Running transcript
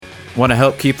Want to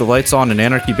help keep the lights on in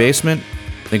Anarchy Basement?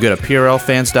 Then go to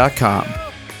PRLfans.com.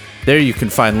 There you can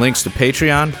find links to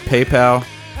Patreon, PayPal,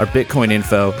 our Bitcoin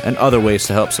info, and other ways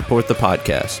to help support the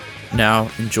podcast. Now,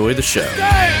 enjoy the show.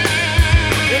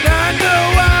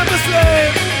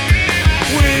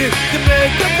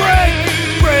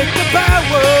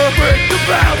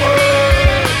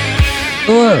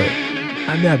 Hello,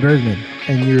 I'm Matt Bergman,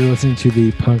 and you're listening to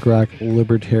the Punk Rock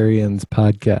Libertarians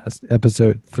podcast,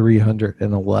 episode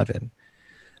 311.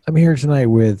 I'm here tonight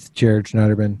with Jared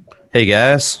Schneiderman. Hey,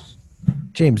 guys.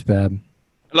 James Babb.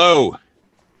 Hello.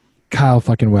 Kyle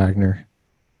fucking Wagner.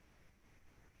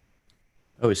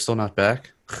 Oh, he's still not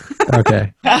back?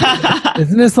 Okay.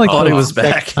 Isn't this like thought he was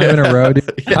second back. time in a row?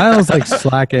 Dude? Kyle's like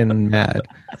slacking mad.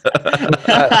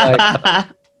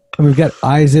 We've got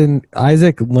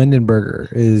Isaac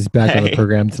Lindenberger is back on the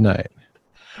program tonight.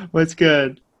 What's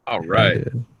good? All right.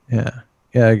 Yeah.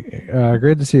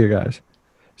 Great to see you guys.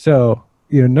 So,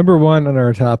 number one on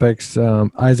our topics,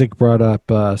 Isaac brought up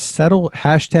settle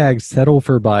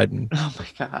for Biden. Oh my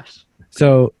gosh.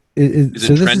 So, this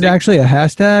is actually a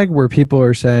hashtag where people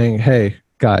are saying, "Hey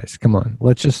guys, come on,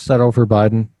 let's just settle for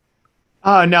Biden."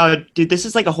 Oh no, dude, this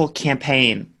is like a whole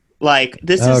campaign. Like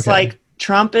this is like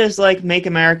Trump is like make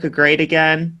America great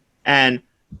again, and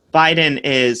Biden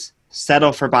is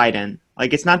settle for Biden.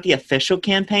 Like it's not the official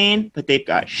campaign, but they've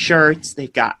got shirts,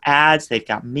 they've got ads, they've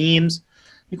got memes.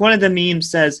 Like one of the memes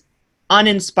says,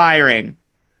 "Uninspiring,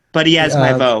 but he has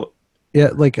my vote."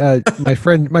 Yeah, like my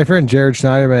friend Jared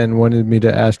Schneiderman wanted me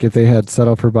to ask if they had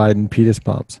settle for Biden penis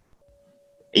pumps.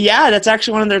 Yeah, that's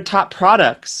actually one of their top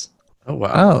products. Oh,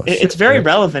 wow. It's very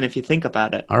relevant if you think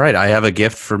about it. All right, I have a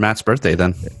gift for Matt's birthday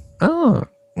then. Oh.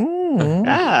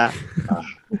 Yeah.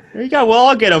 There you go. We'll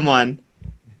all get him one.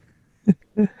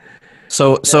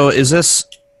 So is this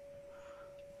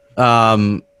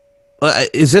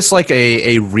like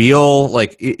a real,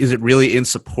 like, is it really in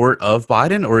support of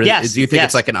Biden, or Yes, do you think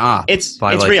it's like an op by it's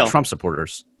like real. Trump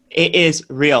supporters? It is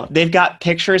real. They've got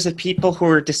pictures of people who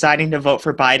are deciding to vote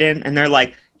for Biden, and they're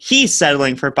like, he's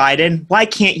settling for Biden. Why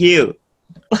can't you?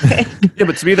 Yeah,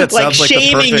 but to me that sounds like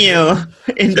shaming the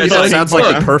perfect, you. that sounds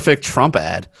like the perfect Trump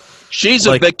ad. She's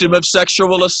a victim of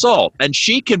sexual assault, and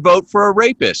she can vote for a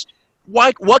rapist.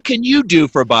 Why? What can you do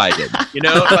for Biden?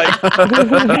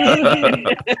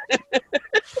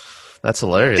 That's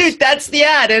hilarious. Dude, that's the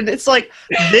ad, and it's like,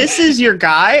 this is your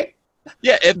guy?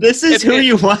 Yeah. This is who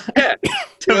you want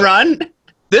to run?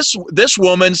 This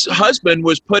woman's husband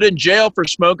was put in jail for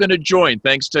smoking a joint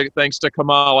thanks to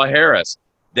Kamala Harris.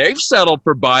 They've settled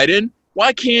for Biden.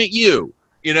 Why can't you?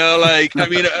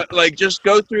 Just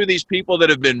go through these people that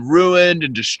have been ruined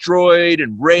and destroyed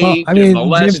and raped and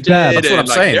molested. That's what I'm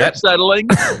saying. They're settling.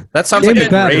 That sounds like a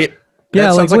great.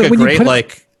 Yeah, sounds like a great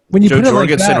when you Joe put it like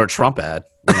Jorgensen that, or Trump ad.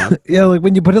 Yeah, like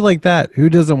when you put it like that, who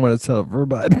doesn't want to settle for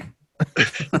Biden?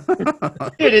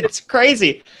 Dude, it's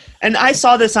crazy. And I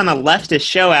saw this on a leftist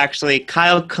show, actually.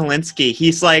 Kyle Kalinske.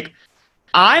 He's like,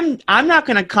 I'm not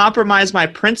going to compromise my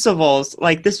principles.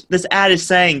 Like this ad is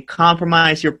saying,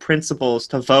 compromise your principles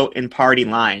to vote in party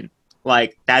line.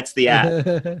 Like that's the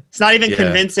ad. It's not even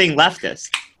convincing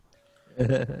leftists.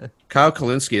 Kyle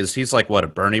Kalinske he's like what, a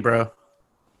Bernie bro?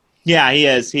 Yeah, he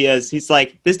is. He's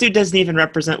like, this dude doesn't even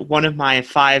represent one of my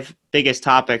 5 biggest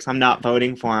topics. I'm not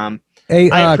voting for him. Hey,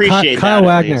 I appreciate Kyle that.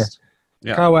 Wagner.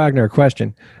 Yeah. Kyle Wagner,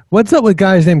 question. What's up with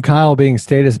guys named Kyle being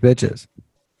status bitches?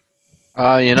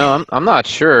 I'm not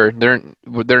sure. They're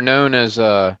known as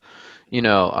adrenaline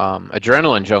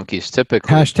junkies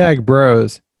typically. Hashtag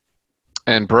bros.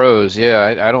 And bros,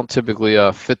 yeah. I don't typically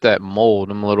fit that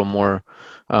mold. I'm a little more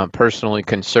personally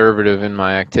conservative in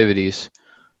my activities.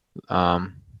 I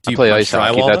play ice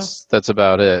hockey. That's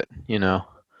about it.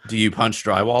 Do you punch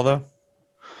drywall though?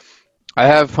 I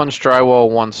have punched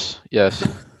drywall once. Yes.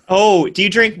 Oh, do you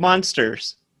drink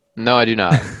Monsters? No, I do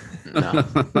not. No.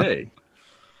 Hey.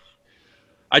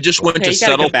 I just went to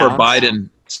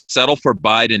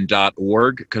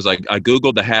settleforbiden.org because I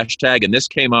Googled the hashtag and this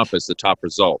came up as the top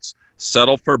results.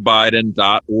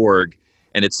 Settleforbiden.org,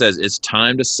 and it says it's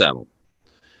time to settle.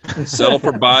 Settle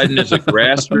for Biden is a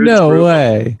grassroots group. No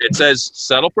way. It says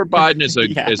Settle for Biden is a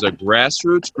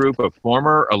grassroots group of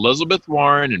former Elizabeth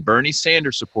Warren and Bernie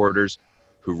Sanders supporters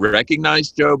who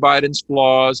recognize Joe Biden's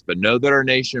flaws but know that our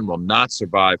nation will not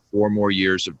survive 4 more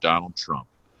years of Donald Trump.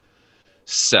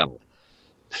 Settle.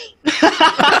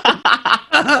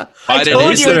 I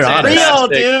told you it's real,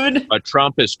 dude. But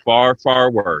Trump is far, far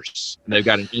worse. And they've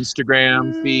got an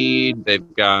Instagram feed.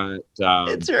 They've got...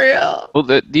 it's real.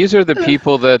 Well, these are the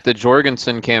people that the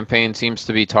Jorgensen campaign seems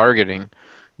to be targeting.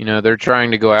 You know, they're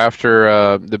trying to go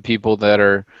after the people that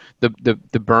are the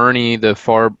Bernie,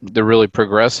 the really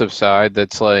progressive side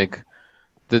that's like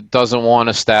that doesn't want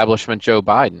establishment Joe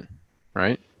Biden,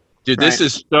 right? Dude, Right.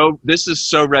 this is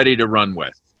so ready to run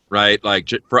with, right?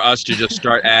 Like for us to just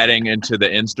start adding into the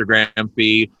Instagram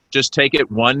feed, just take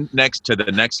it one next to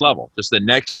the next level, just the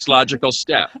next logical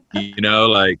step, you know,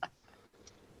 like,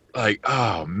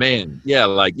 oh man, yeah,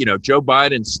 like, you know, Joe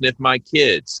Biden sniffed my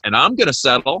kids and I'm going to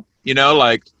settle, you know,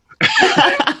 like.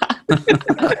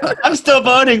 I'm still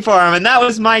voting for him, and that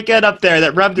was my kid up there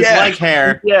that rubbed his leg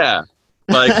hair. Yeah.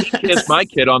 Like, he kissed my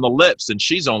kid on the lips, and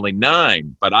she's only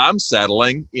 9, but I'm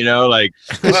settling, you know, like.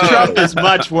 Because Trump is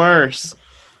much worse.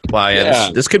 Wow,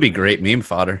 yeah. This could be great meme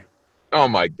fodder. Oh,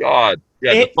 my God.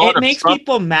 Yeah, It makes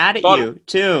people mad at you,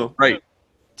 too. Right.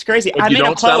 It's crazy. If I you made a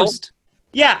don't settle? post.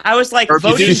 Yeah, I was like, Or if you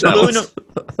voting do settle. blue.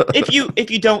 If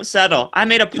you don't settle, I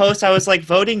made a post. I was like,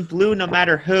 voting blue no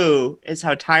matter who is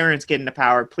how tyrants get into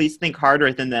power. Please think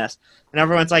harder than this. And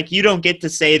everyone's like, you don't get to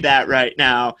say that right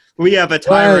now. We have a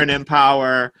tyrant in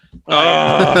power.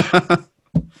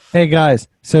 Hey guys,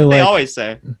 so They like, always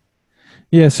say.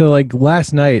 yeah, so like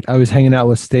last night I was hanging out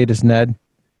with Status Ned,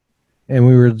 and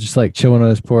we were just like chilling on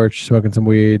his porch, smoking some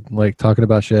weed, like talking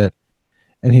about shit,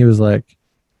 and he was like,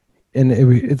 and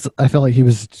I felt like he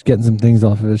was just getting some things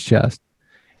off of his chest,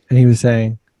 and he was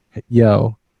saying,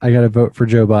 "Yo, I got to vote for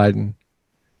Joe Biden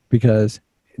because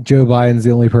Joe Biden's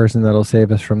the only person that'll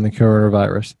save us from the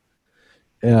coronavirus.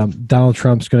 Donald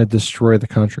Trump's going to destroy the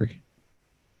country."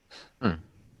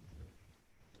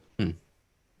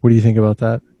 What do you think about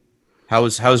that? How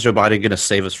is Joe Biden going to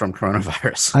save us from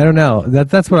coronavirus? I don't know.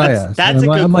 That's what I asked. That's a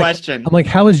good question. I'm like,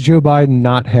 how is Joe Biden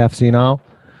not half senile?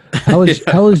 How is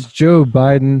Joe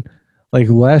Biden like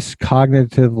less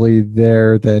cognitively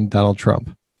there than Donald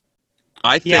Trump?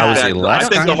 I think Yeah, I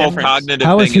think the whole cognitive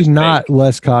How thing is he is not fake.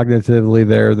 less cognitively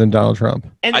there than Donald Trump?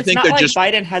 And I it's think not they're like just-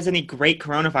 Biden has any great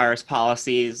coronavirus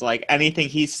policies, like anything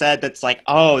he said that's like,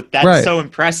 oh, that's Right. so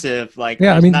impressive. Like,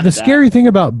 Yeah, I there's mean, none the of that. scary thing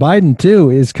about Biden too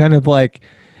is kind of like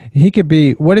he could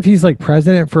be. What if he's like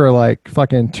president for like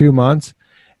fucking 2 months,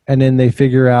 and then they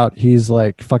figure out he's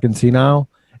like fucking senile,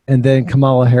 and then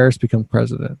Kamala Harris becomes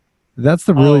president? That's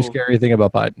the really Oh. scary thing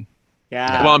about Biden.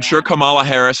 Yeah. Well, I'm sure Kamala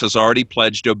Harris has already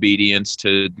pledged obedience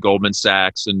to Goldman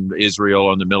Sachs and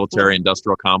Israel and the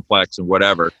military-industrial complex and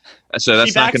whatever. So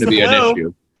that's not backs going to the be an blue.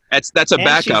 issue. That's a And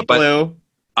backup. she's But blue.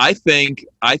 I think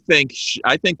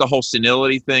the whole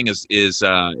senility thing is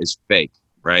fake,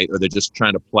 right? Or they're just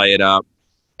trying to play it up.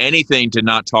 Anything to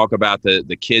not talk about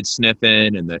the kid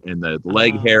sniffing and the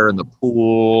leg hair in the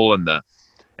pool and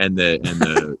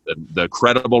the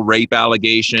credible rape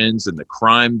allegations and the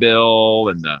crime bill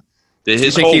and Do you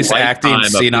his think whole he's acting lifetime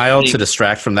of senile being- to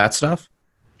distract from that stuff?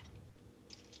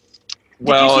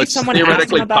 Well, see it's someone ask him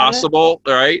theoretically about it? possible,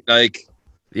 right? Like,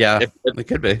 Yeah, if- it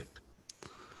could be.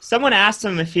 Someone asked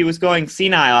him if he was going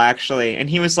senile, actually, and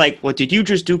he was like, well, did you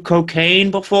just do cocaine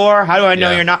before? How do I know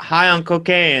Yeah. you're not high on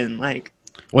cocaine? Like,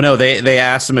 Well, no, they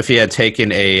asked him if he had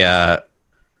taken a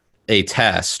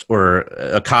test or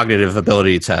a cognitive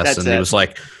ability test, That's and he it. was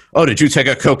like, "Oh, did you take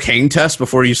a cocaine test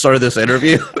before you started this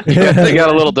interview?" They got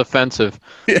a little defensive.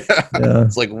 Yeah.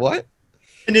 It's like, what?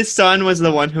 and his son was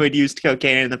the one who had used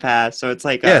cocaine in the past, so it's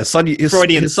like Yeah, a son,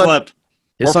 Freudian his son, slip.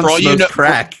 his Or son for all you smokes know-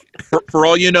 crack. for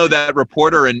all you know, that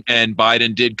reporter and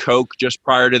Biden did coke just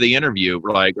prior to the interview,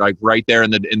 like right there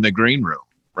in the green room,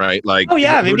 right? Like, Oh,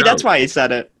 yeah, who maybe that's knows? why he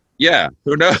said it. Yeah,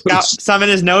 who knows? Got some in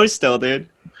his nose still, dude.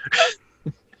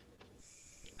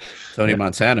 Tony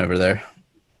Montana over there.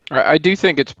 I do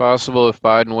think it's possible if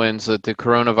Biden wins that the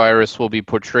coronavirus will be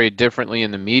portrayed differently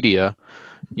in the media.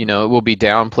 You know, it will be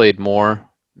downplayed more.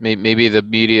 Maybe the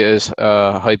media is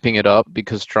hyping it up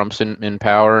because Trump's in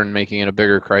power and making it a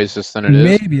bigger crisis than it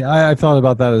is. Maybe I thought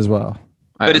about that as well.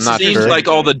 But I'm it not seems sure. like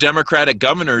all the Democratic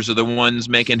governors are the ones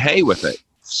making hay with it.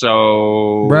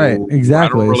 So Right,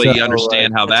 exactly. I don't really So-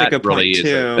 understand how That's a that good really point, is.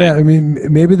 too. Yeah, I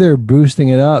mean, maybe they're boosting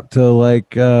it up to like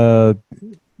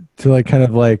kind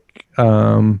of like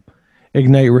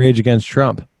ignite rage against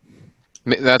Trump.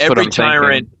 That's what Every I'm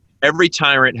tyrant, thinking. every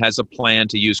tyrant has a plan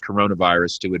to use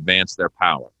coronavirus to advance their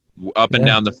power up and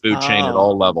Yeah. down the food chain at Oh.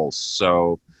 all levels.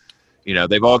 So, you know,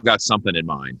 they've all got something in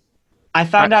mind. I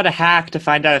found out a hack to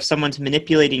find out if someone's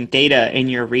manipulating data in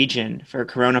your region for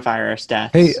coronavirus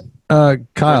deaths. Hey,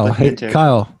 Kyle. looking Hey, into.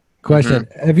 Kyle. Question: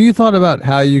 Have you thought about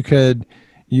how you could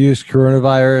use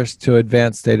coronavirus to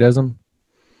advance statism?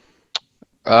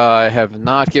 I have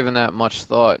not given that much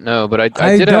thought. No, but I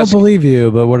I did don't ask. believe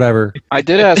you, but whatever. I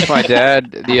did ask my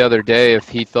dad the other day if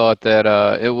he thought that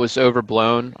it was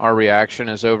overblown. Our reaction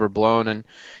is overblown, and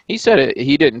he said it,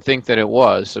 he didn't think that it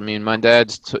was. I mean, my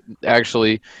dad's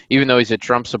actually, even though he's a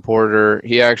Trump supporter,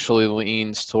 he actually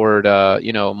leans toward,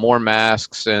 more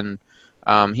masks, and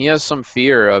he has some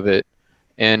fear of it.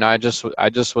 And I just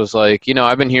was like,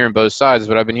 I've been hearing both sides,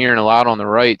 but I've been hearing a lot on the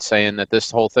right saying that this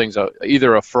whole thing's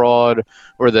either a fraud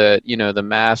or that, the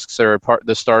masks are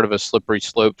the start of a slippery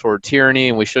slope toward tyranny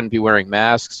and we shouldn't be wearing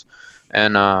masks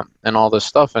and all this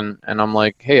stuff. And I'm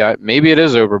like, hey, maybe it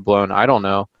is overblown. I don't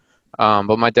know.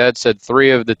 But my dad said 3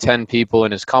 of the 10 people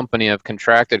in his company have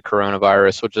contracted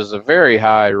coronavirus, which is a very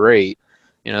high rate.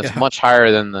 It's much higher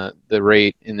than the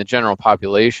rate in the general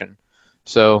population.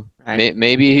 So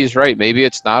maybe he's right. Maybe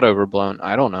it's not overblown.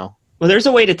 I don't know. Well, there's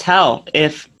a way to tell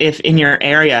if in your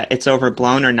area it's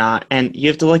overblown or not, and you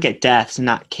have to look at deaths,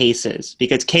 not cases,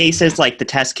 because cases like the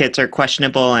test kits are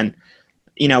questionable, and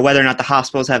whether or not the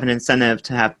hospitals have an incentive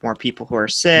to have more people who are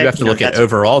sick. You have to look at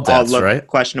overall deaths, right?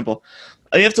 Questionable.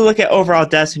 You have to look at overall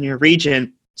deaths in your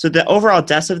region. So the overall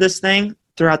deaths of this thing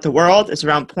throughout the world is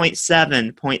around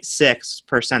 0.7,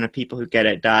 0.6% of people who get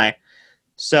it die.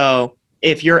 So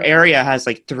if your area has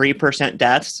like 3%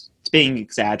 deaths, it's being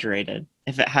exaggerated.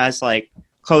 If it has like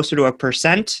closer to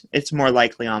 1%, it's more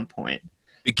likely on point.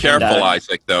 Be careful,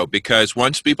 Isaac, though, because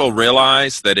once people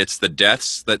realize that it's the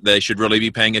deaths that they should really be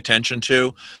paying attention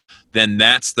to, then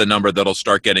that's the number that'll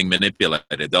start getting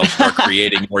manipulated. They'll start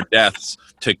creating more deaths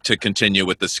to continue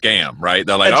with the scam, right?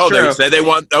 They're like,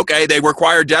 they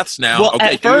require deaths now. Well,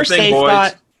 okay, at first they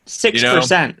thought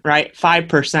 6%, right?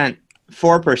 5%,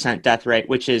 4% death rate,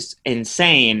 which is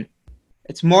insane.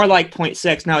 It's more like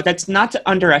 0.6. Now, that's not to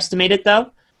underestimate it,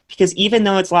 though, because even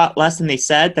though it's a lot less than they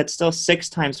said, that's still 6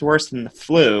 times worse than the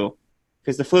flu,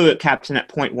 because the flu caps in at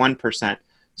 0.1%.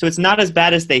 So it's not as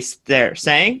bad as they're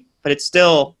saying, but it's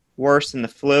still worse than the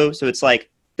flu. So it's like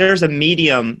there's a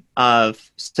medium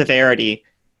of severity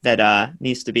that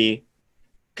needs to be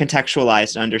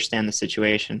contextualized to understand the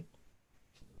situation.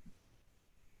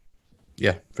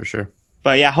 Yeah, for sure.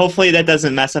 But yeah, hopefully that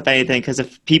doesn't mess up anything, because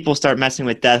if people start messing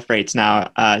with death rates now,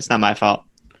 it's not my fault.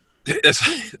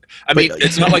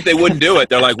 It's not like they wouldn't do it.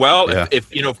 They're like, well,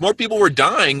 if more people were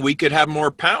dying, we could have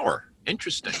more power.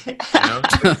 Interesting.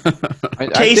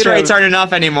 Case rates aren't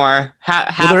enough anymore.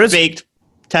 Half-baked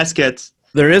test kits.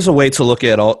 There is a way to look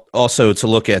at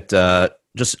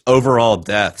just overall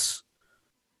deaths,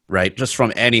 right? Just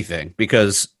from anything,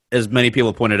 because as many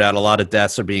people pointed out, a lot of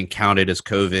deaths are being counted as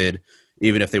COVID,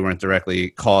 even if they weren't directly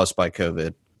caused by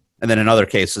COVID. And then in other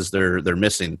cases, they're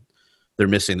missing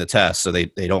the test, so they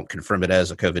don't confirm it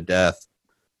as a COVID death.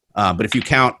 But if you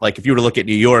count, like if you were to look at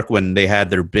New York when they had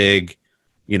their big,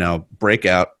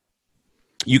 breakout,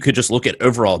 you could just look at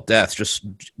overall deaths just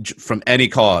from any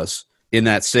cause in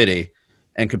that city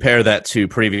and compare that to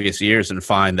previous years and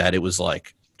find that it was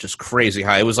like just crazy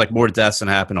high. It was like more deaths than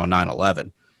happened on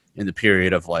 9/11 in the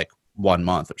period of like 1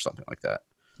 month or something like that.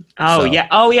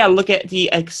 Yeah. Look at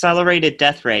the accelerated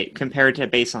death rate compared to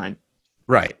baseline.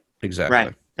 Right. Exactly.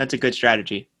 Right. That's a good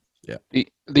strategy. Yeah.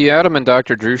 The Adam and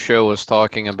Dr. Drew show was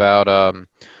talking about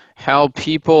how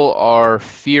people are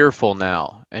fearful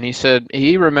now. And he said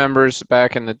he remembers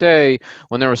back in the day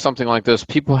when there was something like this,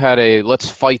 people had a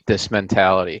let's fight this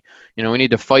mentality. We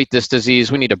need to fight this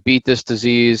disease. We need to beat this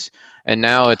disease. And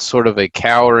now it's sort of a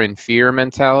cower in fear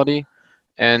mentality.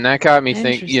 And that got me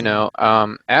thinking,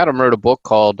 Adam wrote a book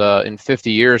called In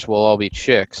 50 Years We'll All Be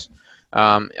Chicks.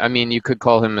 You could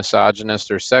call him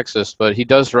misogynist or sexist, but he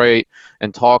does write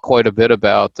and talk quite a bit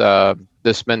about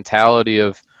this mentality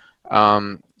of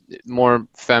more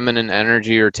feminine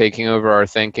energy or taking over our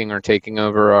thinking or taking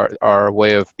over our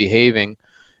way of behaving.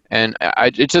 And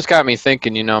it just got me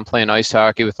thinking, I'm playing ice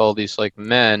hockey with all these like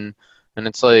men, and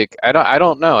it's like, I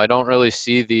don't know. I don't really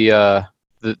see the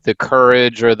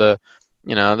courage or the,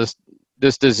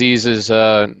 this disease is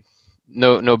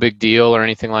no big deal or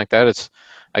anything like that.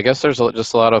 I guess there's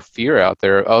just a lot of fear out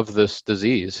there of this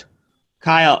disease.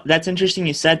 Kyle, that's interesting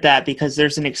you said that, because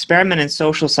there's an experiment in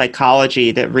social psychology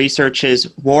that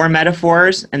researches war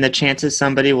metaphors and the chances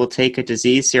somebody will take a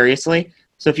disease seriously.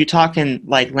 So if you talk in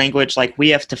like language like we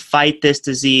have to fight this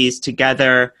disease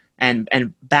together and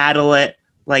battle it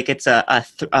like it's a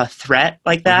threat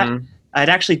like that, it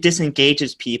actually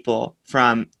disengages people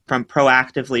from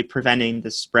proactively preventing the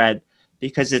spread,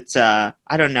 because it's I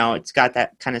don't know, it's got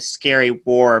that kind of scary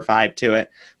war vibe to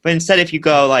it. But instead, if you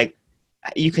go like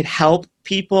you could help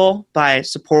people by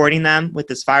supporting them with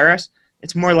this virus,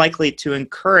 it's more likely to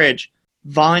encourage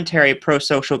voluntary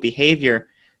pro-social behavior.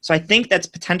 So I think that's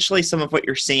potentially some of what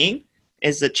you're seeing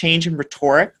is the change in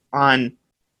rhetoric on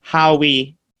how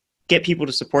we get people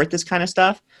to support this kind of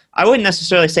stuff. I wouldn't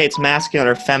necessarily say it's masculine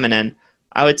or feminine.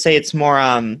 I would say it's more,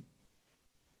 I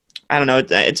I don't know.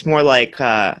 It's more like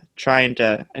trying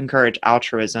to encourage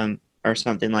altruism or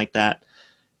something like that.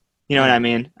 You know what I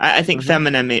mean? I think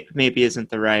feminine maybe isn't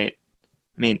the right.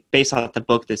 I mean, based off the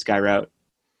book this guy wrote,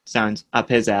 sounds up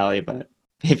his alley, but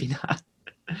maybe not.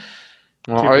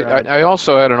 Well, I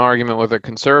also had an argument with a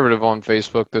conservative on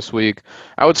Facebook this week.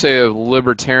 I would say a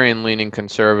libertarian-leaning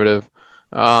conservative,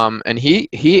 and he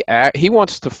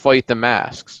wants to fight the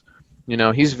masks. You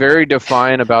know, he's very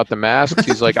defiant about the masks.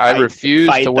 He's like, I refuse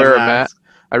to wear a mask.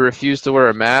 I refuse to wear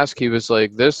a mask. He was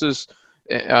like, this is,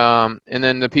 and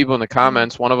then the people in the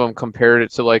comments, one of them compared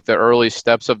it to like the early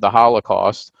steps of the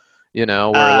Holocaust. You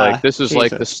know, where like this is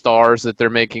like the stars that they're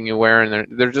making you wear, and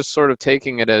they're just sort of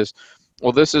taking it as,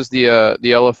 well, this is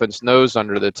the elephant's nose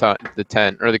under the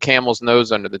tent, or the camel's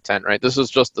nose under the tent, right? This is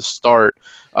just the start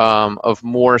of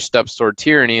more steps toward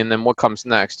tyranny, and then what comes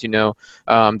next? You know,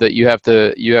 that you have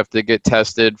to get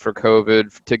tested for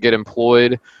COVID to get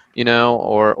employed, you know,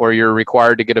 or you're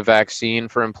required to get a vaccine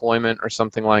for employment or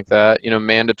something like that. You know,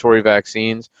 mandatory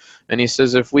vaccines. And he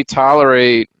says if we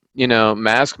tolerate, you know,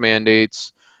 mask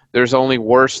mandates, there's only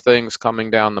worse things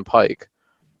coming down the pike.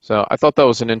 So I thought that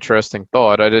was an interesting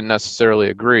thought. I didn't necessarily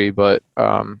agree, but,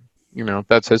 you know,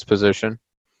 that's his position.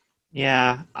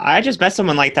 Yeah, I just met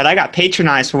someone like that. I got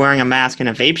patronized for wearing a mask in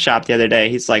a vape shop the other day.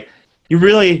 He's like, you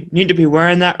really need to be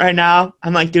wearing that right now?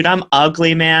 I'm like, dude, I'm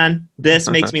ugly, man. This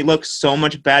makes me look so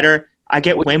much better. I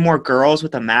get way more girls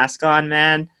with a mask on,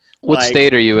 man. What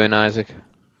state are you in, Isaac?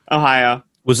 Ohio.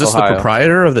 Was this the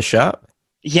proprietor of the shop?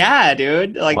 Yeah,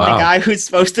 dude. Like, the guy who's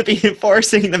supposed to be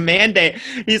enforcing the mandate,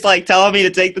 he's like telling me to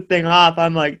take the thing off.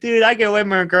 I'm like, dude, I get way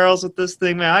more girls with this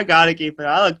thing, man. I gotta keep it.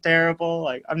 I look terrible.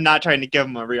 Like, I'm not trying to give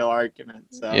him a real argument.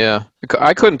 So yeah,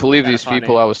 I couldn't believe these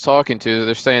people I was talking to.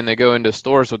 They're saying they go into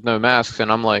stores with no masks,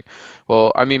 and I'm like,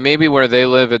 well, I mean, maybe where they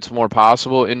live it's more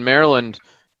possible. In Maryland,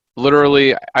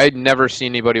 literally, I'd never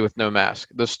seen anybody with no mask.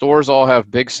 The stores all have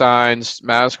big signs,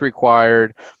 mask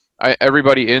required.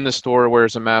 Everybody in the store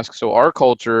wears a mask. So our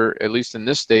culture, at least in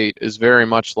this state, is very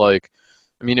much like,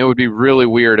 I mean, it would be really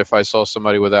weird if I saw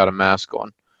somebody without a mask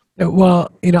on.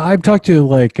 Well, you know, I've talked to,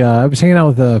 like, I was hanging out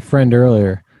with a friend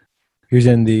earlier who's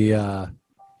in the,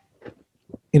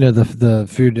 you know, the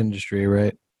food industry,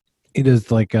 right? He does,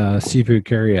 like, seafood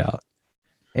carryout.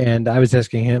 And I was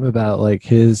asking him about, like,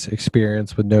 his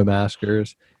experience with no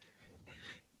maskers.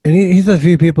 And he's a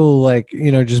few people, like,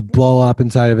 you know, just blow up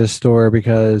inside of his store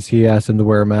because he asked them to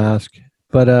wear a mask.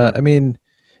 But, I mean,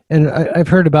 and I've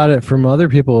heard about it from other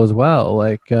people as well.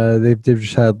 Like, they've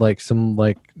just had, like, some,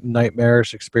 like,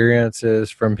 nightmarish experiences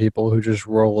from people who just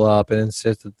roll up and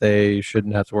insist that they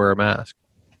shouldn't have to wear a mask.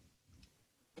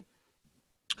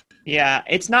 Yeah,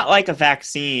 it's not like a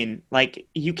vaccine. Like,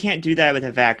 you can't do that with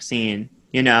a vaccine,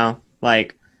 you know?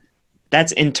 Like,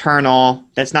 that's internal.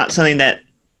 That's not something that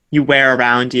you wear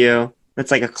around you.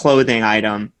 That's like a clothing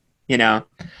item, you know?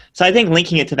 So I think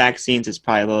linking it to vaccines is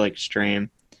probably a little extreme.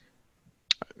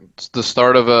 It's the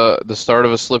start of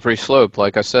a slippery slope.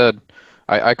 Like I said,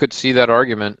 I could see that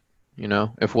argument. You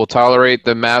know, if we'll tolerate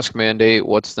the mask mandate,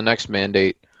 what's the next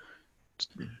mandate?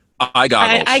 I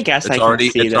guess it's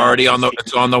already on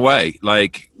the way.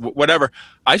 Like whatever.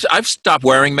 I've stopped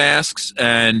wearing masks,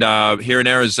 and here in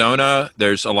Arizona,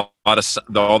 there's a lot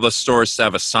of all the stores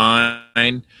have a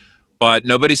sign, but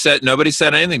nobody said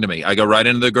anything to me. I go right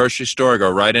into the grocery store, I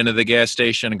go right into the gas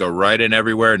station, and go right in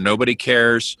everywhere. Nobody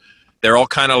cares. They're all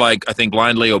kind of like, I think,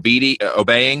 blindly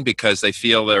obeying because they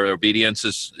feel their obedience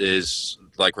is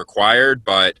like required,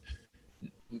 but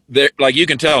like you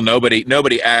can tell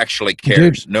nobody actually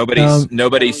cares. Dude,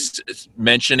 nobody's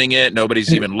mentioning it.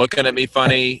 Nobody's even looking at me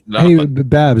funny. Hey,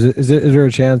 Babs, is there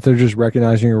a chance they're just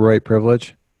recognizing your white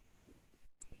privilege?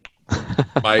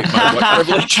 My what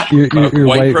privilege?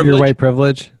 Your white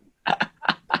privilege.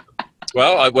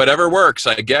 Well, whatever works,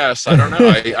 I guess. I don't know.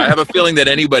 I have a feeling that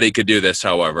anybody could do this,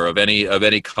 however, of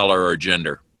any color or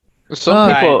gender.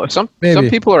 Some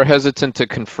people are hesitant to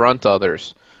confront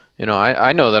others. You know,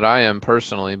 I know that I am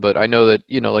personally, but I know that,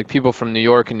 you know, like people from New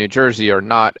York and New Jersey are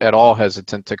not at all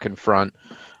hesitant to confront.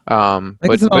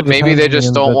 But maybe they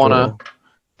just don't want to.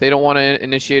 They don't want to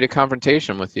initiate a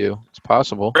confrontation with you. It's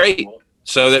possible. Great.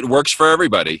 So that works for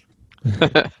everybody.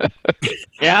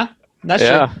 Yeah, that's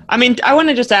true. I mean, I want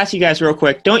to just ask you guys real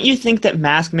quick. Don't you think that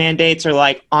mask mandates are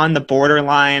like on the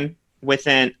borderline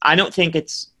within? I don't think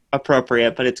it's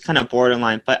appropriate, but it's kind of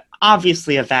borderline. But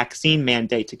obviously a vaccine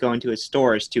mandate to go into a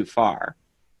store is too far.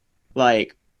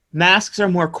 Like, masks are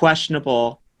more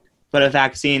questionable, but a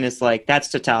vaccine is like, that's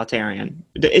totalitarian.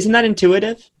 Isn't that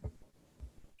intuitive?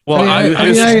 Well,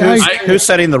 who's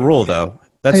setting the rule, though?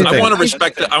 That's the thing. I want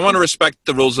to respect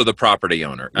the rules of the property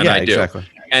owner, and I do. Exactly.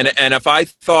 And if I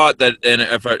thought that, and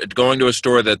if going to a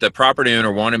store that the property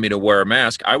owner wanted me to wear a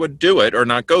mask, I would do it or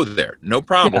not go there. No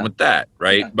problem with that,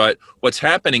 right? Yeah. But what's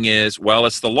happening is, well,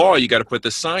 it's the law. You got to put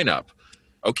the sign up.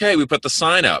 Okay, we put the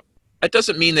sign up. That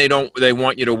doesn't mean they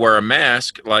want you to wear a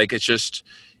mask. Like, it's just,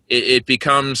 it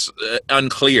becomes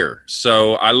unclear.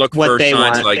 So I look for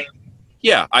signs like,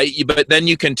 yeah, but then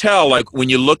you can tell, like, when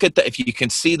you look at if you can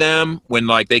see them when,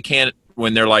 like,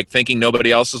 when they're like thinking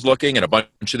nobody else is looking and a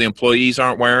bunch of the employees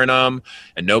aren't wearing them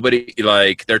and nobody,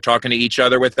 like, they're talking to each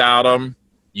other without them,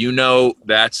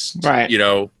 that's right.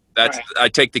 That's right. I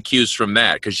take the cues from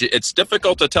that, because it's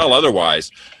difficult to tell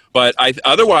otherwise. But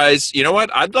otherwise, you know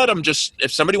what? I'd let them just, if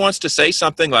somebody wants to say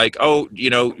something like, oh,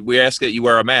 we ask that you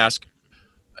wear a mask,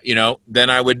 then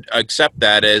I would accept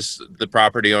that as the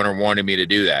property owner wanted me to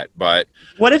do that. But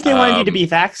what if they wanted you to be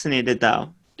vaccinated,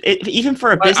 though? Even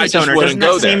for a business owner, doesn't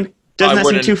that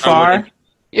seem too far?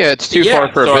 Yeah, it's too far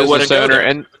for a business owner,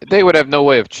 and they would have no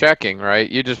way of checking, right?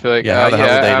 You just be like,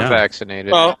 I'm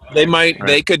vaccinated. Well, they might,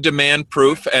 they could demand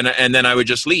proof, and then I would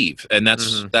just leave, and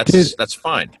that's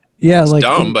fine. Yeah, it's like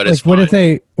dumb, but it's what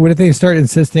fine. If they start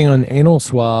insisting on anal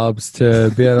swabs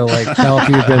to be able to, like, tell if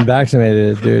you've been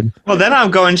vaccinated, dude? Well, then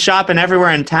I'm going shopping everywhere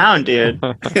in town, dude.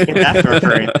 Get that for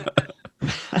free.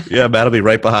 Yeah, Matt'll be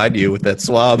right behind you with that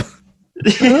swab.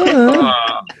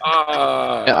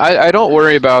 I don't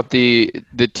worry about the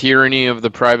tyranny of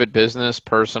the private business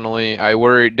personally.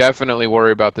 I definitely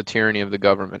worry about the tyranny of the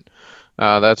government.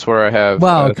 That's where I have.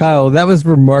 Wow, Kyle, that was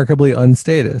remarkably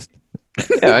unstatist.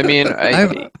 Yeah, I mean,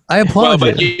 I applaud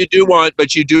you.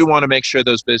 But you do want to make sure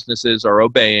those businesses are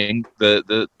obeying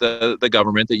the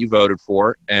government that you voted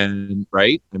for, and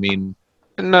right? I mean,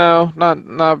 no,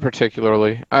 not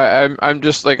particularly. I'm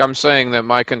just, like, I'm saying that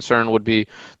my concern would be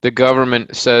the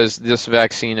government says this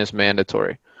vaccine is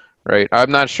mandatory, right?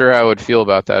 I'm not sure how I would feel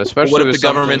about that, especially what if the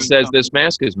government says this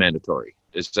mask is mandatory?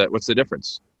 What's the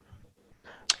difference?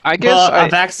 I guess a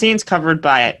vaccine's covered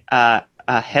by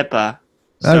HIPAA.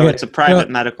 So it's a private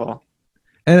medical.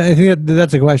 And I think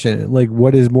that's a question. Like,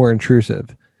 what is more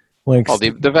intrusive? Like,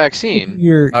 the vaccine.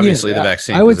 Obviously, the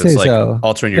vaccine. I would say it's so.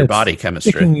 Altering your body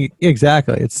chemistry.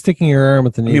 Exactly. It's sticking your arm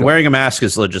with the needle. I mean, wearing a mask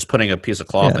is just putting a piece of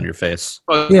cloth on your face.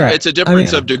 Well, it's a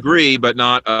difference of degree, but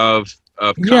not of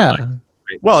kind. Yeah.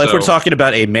 Well, if we're talking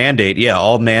about a mandate,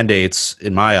 all mandates,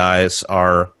 in my eyes,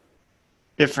 are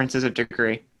differences of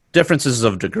degree. Differences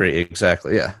of degree,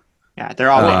 exactly. Yeah. Yeah,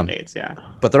 they're all mandates, yeah.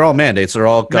 But they're all mandates. They're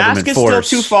all government force. Mask is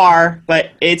still too far,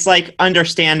 but it's, like,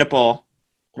 understandable,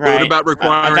 right? What about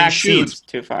requiring shoes?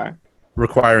 Too far.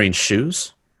 Requiring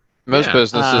shoes? Most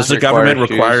businesses does the government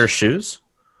require shoes?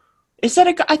 Is that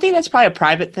I think that's probably a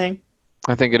private thing.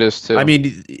 I think it is, too. I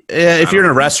mean, if you're in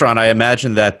a restaurant, I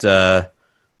imagine that the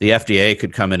FDA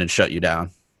could come in and shut you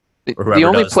down. The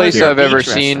only place I've ever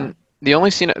seen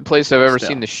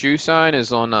the shoe sign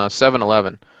is on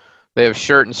 7-Eleven. They have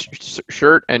shirt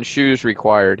and shoes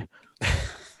required.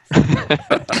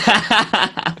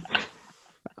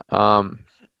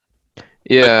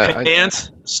 Yeah.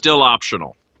 Pants still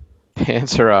optional.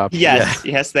 Pants are optional.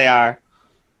 Yes, they are.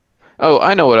 Oh,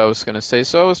 I know what I was going to say.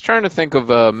 So I was trying to think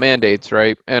of mandates,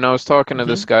 right? And I was talking to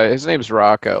this guy. His name's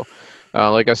Rocco.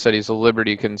 Like I said, he's a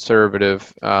liberty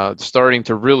conservative, starting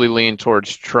to really lean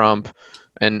towards Trump.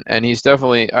 And he's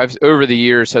definitely, over the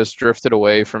years, has drifted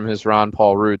away from his Ron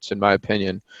Paul roots, in my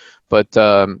opinion. But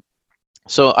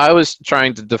so I was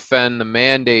trying to defend the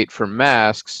mandate for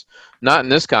masks, not in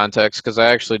this context, because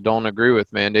I actually don't agree with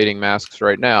mandating masks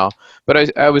right now.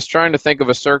 But I was trying to think of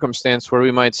a circumstance where we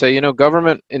might say,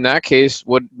 government in that case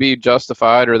would be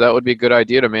justified, or that would be a good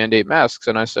idea to mandate masks.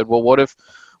 And I said, well, what if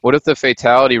the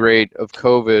fatality rate of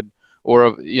COVID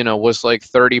was like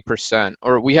 30%,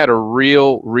 or we had a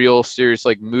real serious,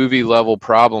 like, movie level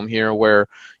problem here where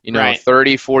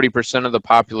 30-40% of the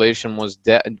population was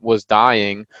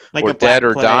dying, like, or dead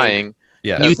or dying.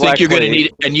 Yeah. You think you're going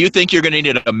to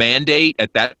need a mandate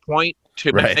at that point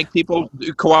to make people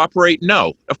cooperate?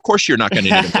 No, of course you're not going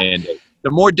to need a mandate.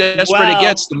 The more desperate it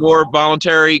gets, the more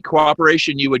voluntary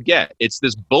cooperation you would get. It's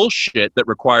this bullshit that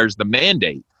requires the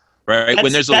mandate. Right.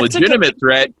 When there's a legitimate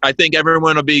threat, I think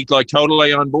everyone will be, like,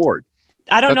 totally on board.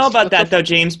 I don't know about that, though,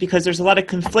 James, because there's a lot of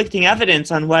conflicting evidence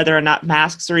on whether or not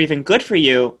masks are even good for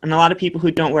you. And a lot of people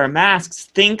who don't wear masks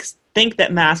think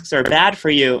that masks are bad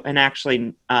for you, and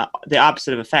actually the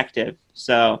opposite of effective.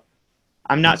 So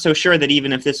I'm not so sure that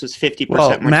even if this was 50%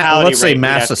 mortality let's say rate,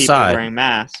 mass we'd have aside. people wearing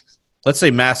masks. Let's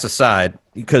say mass aside,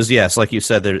 because, yes, like you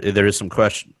said, there is some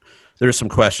question. There's some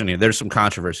questioning. There's some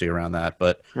controversy around that.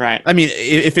 But, right. I mean,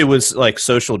 if it was like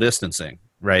social distancing,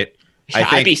 right?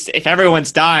 if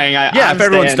everyone's dying, if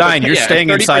everyone's dying, you're staying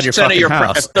inside your fucking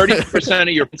house. If 30% of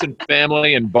your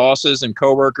family and bosses and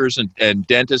coworkers and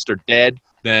dentists are dead,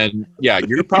 then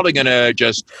you're probably gonna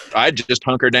I'd just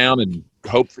hunker down and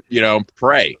hope,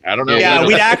 pray. I don't know. Yeah,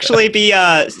 we'd actually be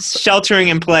sheltering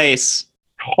in place.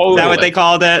 Totally. Is that what they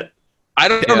called it? I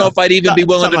don't know if I'd even be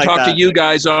willing to talk to you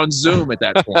guys on Zoom at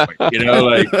that point.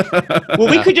 Well,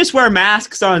 we could just wear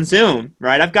masks on Zoom,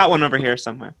 right? I've got one over here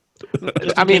somewhere.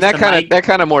 I mean, that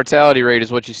kind of mortality rate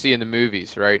is what you see in the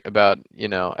movies, right? About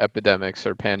epidemics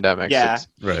or pandemics. Yeah,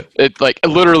 right. It's like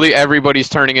literally everybody's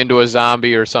turning into a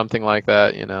zombie or something like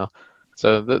that.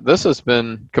 So this has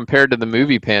been, compared to the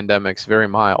movie pandemics, very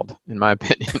mild, in my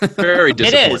opinion. Very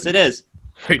disappointing. It is.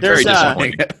 Very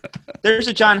disappointing. There's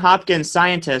a John Hopkins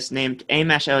scientist named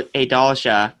Amesh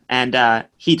Adalja, and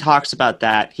he talks about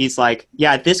that. He's like,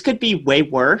 this could be way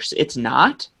worse. It's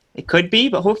not. It could be,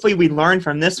 but hopefully we learn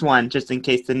from this one just in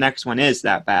case the next one is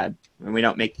that bad and we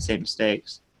don't make the same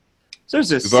mistakes. So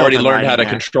we've already learned how to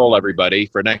control everybody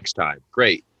for next time.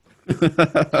 Great.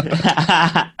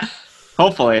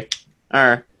 Hopefully.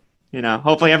 Or,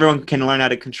 hopefully everyone can learn how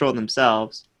to control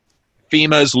themselves.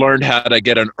 FEMA's learned how to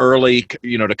get an early,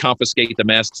 to confiscate the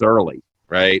masks early,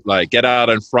 right? Like get out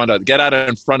in front of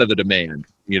the demand.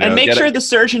 And make sure the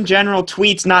Surgeon General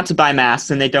tweets not to buy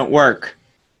masks and they don't work.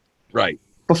 Right.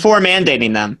 Before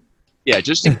mandating them. Yeah,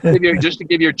 just to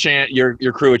give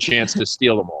your crew a chance to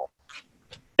steal them all.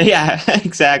 Yeah,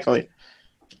 exactly.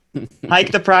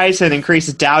 Hike the price and increase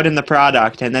doubt in the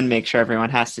product, and then make sure everyone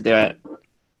has to do it.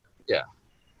 Yeah.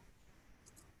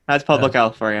 That's public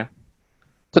health for you.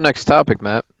 The next topic,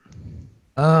 Matt.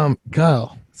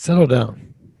 Kyle, settle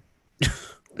down.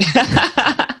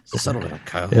 Settle down,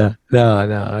 Kyle. Yeah,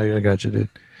 no, I got you, dude.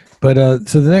 But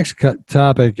so the next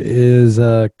topic is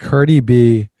Cardi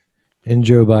B and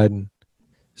Joe Biden.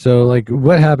 So, like,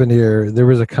 what happened here? There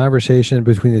was a conversation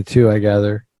between the two, I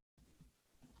gather.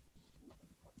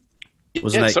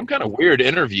 Some kind of weird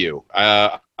interview.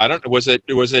 I don't. Was it?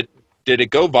 Did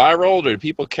it go viral? Did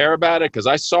people care about it? Because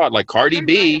I saw it. Like Cardi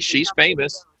B, she's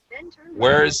famous.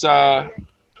 Whereas,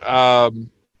 and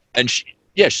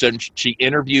she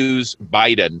interviews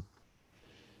Biden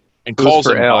and calls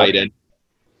him Biden.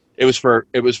 It was for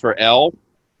Elle.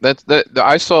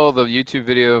 I saw the YouTube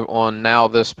video on Now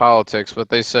This Politics, but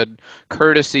they said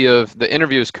the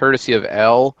interview is courtesy of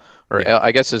Elle, or Elle,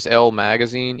 I guess it's Elle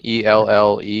Magazine,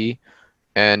 ELLE,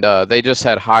 and they just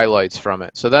had highlights from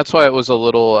it. So that's why it was a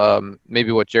little,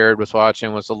 maybe what Jared was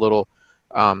watching was a little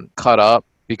cut up,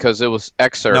 because it was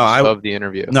excerpts of the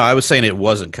interview. No, I was saying it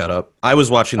wasn't cut up. I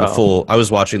was watching the full. I was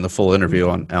watching the full interview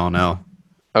on LNL.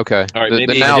 Okay. All right.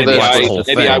 Maybe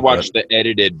I watched the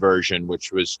edited version,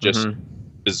 which was just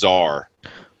bizarre.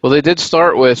 Well, they did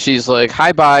start with, she's like,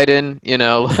 "Hi, Biden,"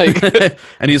 like,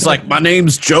 and he's like, "My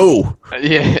name's Joe."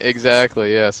 Yeah,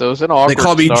 exactly. Yeah. So it was an awkward. They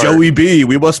call me Joey B.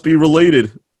 We must be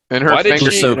related. And her finger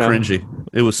was so cringy.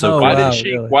 It was so.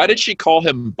 Why did she call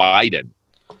him Biden?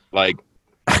 Like,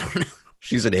 I don't know.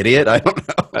 She's an idiot. I don't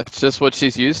know. That's just what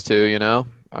she's used to,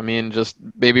 I mean, just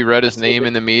maybe read his name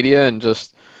in the media and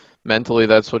just mentally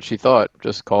that's what she thought.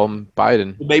 Just call him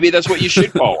Biden. Maybe that's what you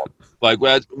should call him. Like,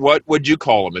 what would you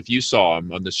call him if you saw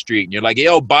him on the street and you're like,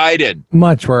 "Yo, Biden"?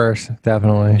 Much worse,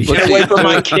 definitely. Get away from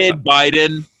my kid,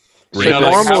 Biden.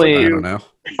 Normally, I don't know.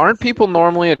 Aren't people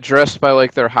normally addressed by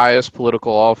like their highest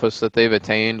political office that they've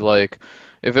attained? Like,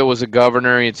 if it was a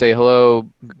governor, you'd say, "Hello,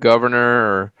 governor,"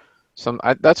 or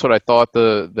that's what I thought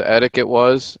the etiquette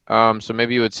was. So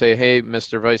maybe you would say, "Hey,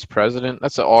 Mr. Vice President."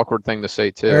 That's an awkward thing to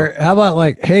say too. Or how about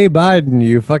like, "Hey, Biden,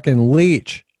 you fucking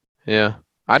leech." Yeah.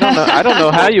 I don't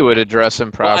know how you would address him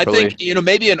properly. Well, I think,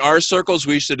 maybe in our circles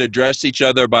we should address each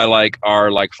other by like our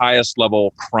highest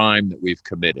level crime that we've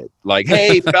committed. Like,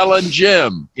 "Hey, felon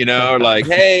Jim," or like,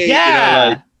 "Hey,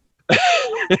 yeah.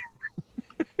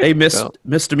 Hey,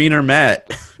 misdemeanor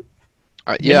Matt."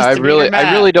 Yeah, I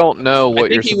really don't know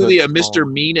what you're supposed to call. I think he would be a Mr.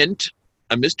 Meanant.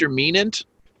 A Mr. Meanant?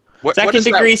 Second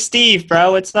degree Steve,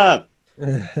 bro. What's up?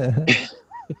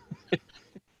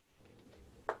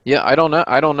 Yeah, I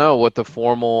don't know what the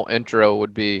formal intro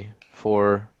would be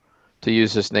to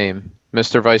use his name.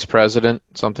 Mr. Vice President,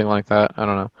 something like that. I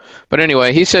don't know. But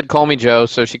anyway, he said, "Call me Joe,"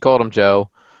 so she called him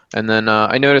Joe. And then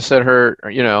I noticed that her,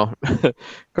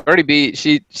 Cardi B,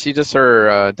 she just,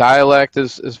 her dialect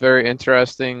is very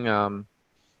interesting.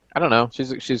 I don't know.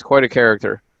 She's quite a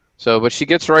character. So, but she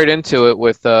gets right into it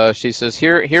with, she says,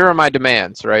 here are my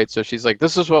demands, right? So she's like,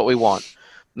 "This is what we want."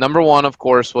 Number one, of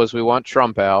course, was we want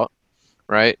Trump out.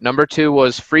 Right. Number 2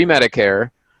 was free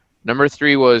Medicare. Number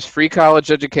 3 was free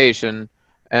college education.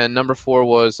 And number 4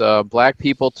 was black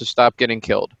people to stop getting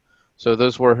killed. So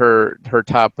those were her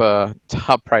top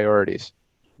priorities.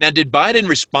 Now, did Biden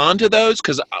respond to those?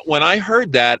 Because when I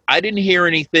heard that, I didn't hear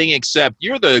anything except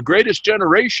 "You're the greatest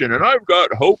generation, and I've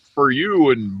got hope for you,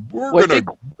 and we're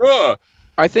gonna."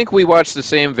 I think we watched the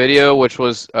same video, which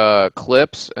was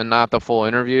clips and not the full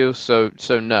interview. So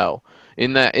no.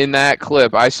 In that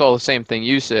clip, I saw the same thing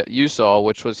you saw,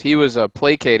 which was he was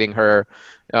placating her,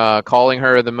 calling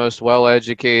her the most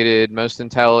well-educated, most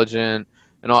intelligent.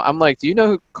 And I'm like, do you know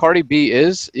who Cardi B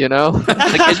is? You know,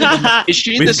 like, is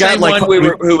she the same one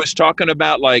who was talking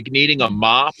about like needing a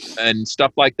mop and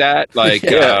stuff like that? Like,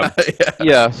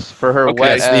 yes, for her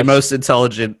wet ass. The most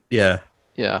intelligent. Yeah.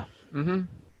 Mm-hmm.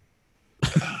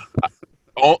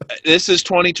 Oh, this is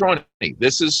 2020.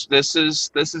 This is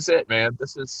it, man.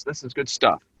 This is good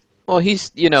stuff. Well,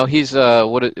 he's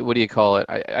what do you call it?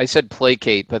 I said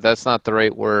placate, but that's not the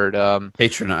right word.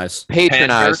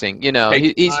 Patronizing. You know,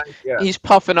 he's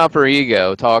puffing up her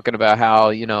ego, talking about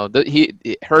how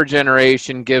her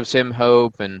generation gives him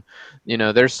hope, and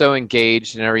they're so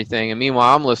engaged and everything. And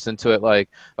meanwhile, I'm listening to it like,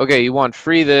 okay, you want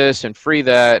free this and free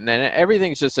that, and then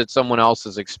everything's just at someone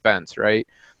else's expense, right?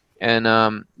 And I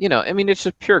mean, it's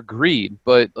just pure greed.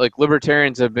 But like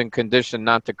libertarians have been conditioned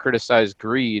not to criticize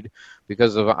greed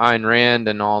because of Ayn Rand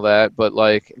and all that. But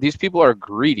like these people are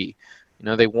greedy.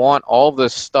 They want all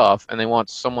this stuff and they want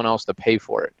someone else to pay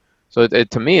for it. So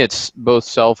to me, it's both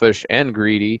selfish and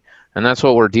greedy, and that's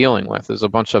what we're dealing with is a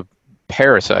bunch of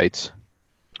parasites.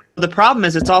 The problem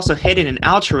is it's also hidden in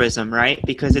altruism, right?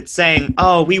 Because it's saying,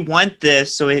 oh, we want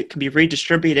this so it can be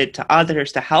redistributed to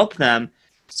others to help them.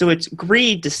 So it's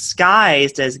greed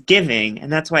disguised as giving,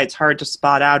 and that's why it's hard to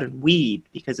spot out and weed,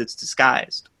 because it's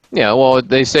disguised. Yeah, well,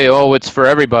 they say, oh, it's for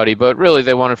everybody, but really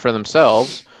they want it for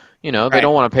themselves. They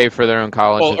don't want to pay for their own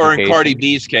college education. Or in Cardi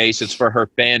B's case, it's for her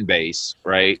fan base,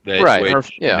 right?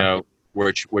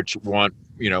 Which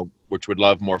would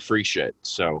love more free shit.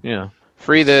 So yeah,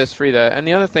 free this, free that. And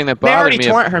the other thing that bothered me... They already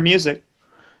torrent her music.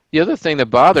 The other thing that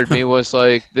bothered me was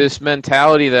like this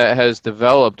mentality that has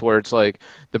developed where it's like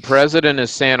the president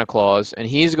is Santa Claus and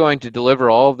he's going to deliver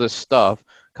all of this stuff.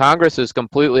 Congress is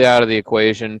completely out of the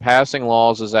equation. Passing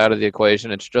laws is out of the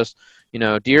equation. It's just,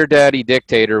 dear daddy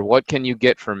dictator, what can you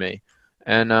get from me?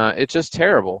 And it's just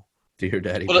terrible. Dear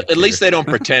daddy well, dictator. At least they don't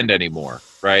pretend anymore,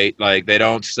 right? Like they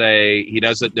don't say he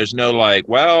doesn't. There's no like,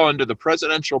 well, under the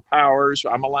presidential powers,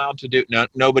 I'm allowed to do. No,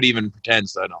 nobody even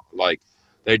pretends that. Like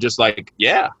they're just like,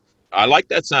 yeah. I like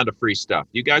that sound of free stuff.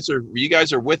 You guys are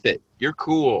with it. You're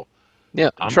cool. Yeah,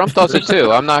 Trump does it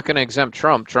too. I'm not going to exempt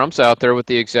Trump. Trump's out there with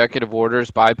the executive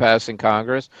orders bypassing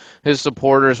Congress. His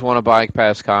supporters want to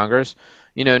bypass Congress.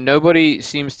 Nobody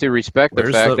seems to respect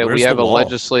the fact that we have a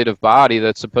legislative body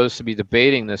that's supposed to be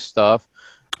debating this stuff.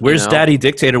 Where's Daddy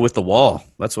Dictator with the wall?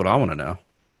 That's what I want to know.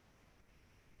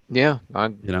 Yeah.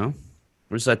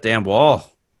 Where's that damn wall?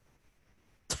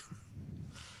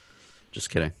 Just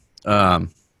kidding.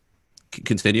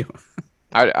 Continue.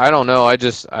 I don't know.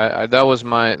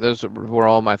 Those were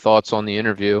all my thoughts on the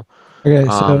interview. Okay,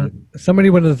 so somebody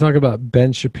wanted to talk about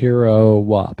Ben Shapiro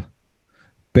WAP.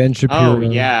 Ben Shapiro. Oh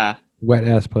yeah. Wet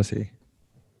ass pussy.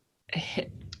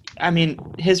 I mean,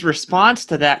 his response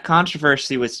to that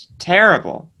controversy was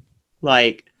terrible.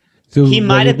 Like, he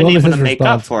might have been able to make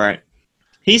up for it.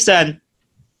 He said,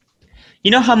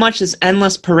 "You know how much this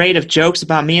endless parade of jokes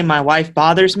about me and my wife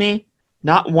bothers me?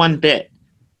 Not one bit.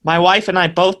 My wife and I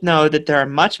both know that there are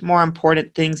much more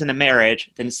important things in a marriage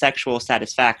than sexual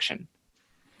satisfaction."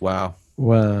 Wow.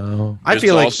 I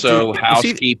feel like also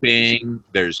housekeeping.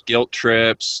 There's guilt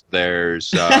trips.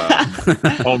 There's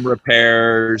home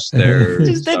repairs. There's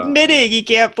just admitting he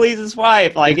can't please his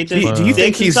wife. Like it just do you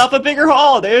think he's himself a bigger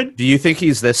hole, dude? Do you think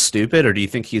he's this stupid, or do you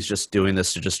think he's just doing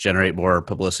this to just generate more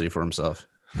publicity for himself?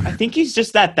 I think he's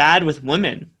just that bad with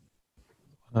women.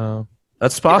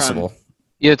 That's possible.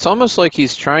 Yeah, it's almost like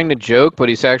he's trying to joke, but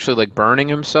he's actually like burning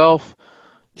himself,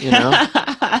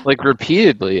 like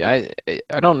repeatedly. I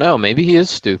don't know. Maybe he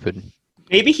is stupid.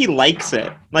 Maybe he likes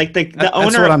it. Like the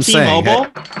owner of T-Mobile,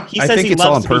 he says he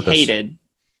loves to be hated.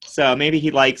 So maybe he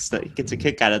gets a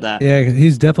kick out of that. Yeah,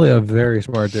 he's definitely a very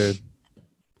smart dude.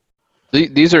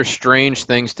 These are strange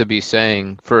things to be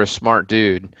saying for a smart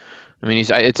dude. I mean,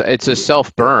 it's a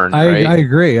self-burn, right? I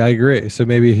agree. So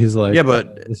maybe he's like, yeah,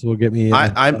 but this will get me.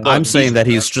 I'm saying that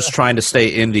he's just trying to stay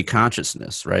in the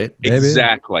consciousness, right? Maybe.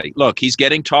 Exactly. Look, he's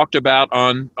getting talked about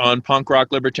on Punk Rock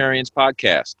Libertarians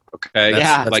podcast. Okay,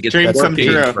 it's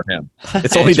working for him.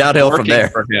 It's only downhill from there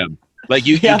for him. Like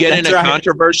you get in a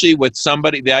controversy with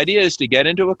somebody. The idea is to get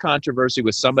into a controversy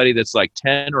with somebody that's like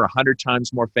 10 or 100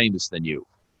 times more famous than you.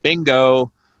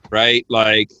 Bingo. Right?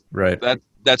 Like right.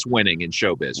 that's winning in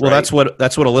showbiz. Well, right?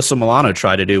 that's what Alyssa Milano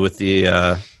tried to do with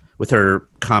the with her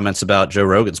comments about Joe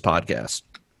Rogan's podcast.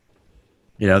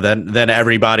 You know, then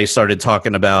everybody started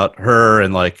talking about her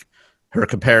and like her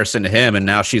comparison to him, and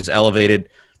now she's elevated.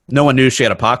 No one knew she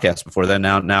had a podcast before then.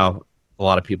 Now a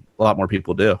lot more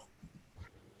people do.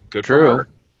 Good for her.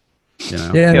 You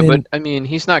know? Yeah, but I mean,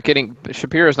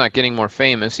 Shapiro's not getting more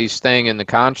famous. He's staying in the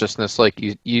consciousness, like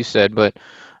you said. But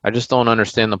I just don't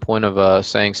understand the point of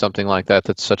saying something like that.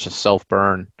 That's such a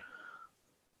self-burn.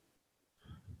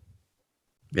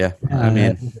 Yeah, I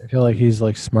mean, I feel like he's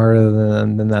like smarter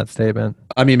than that statement.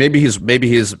 I mean, maybe he's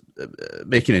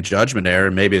making a judgment error,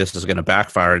 and maybe this is going to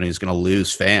backfire, and he's going to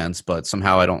lose fans. But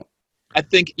somehow, I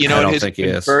think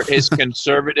his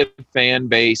conservative fan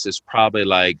base is probably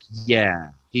like,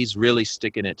 yeah, he's really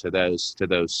sticking it to those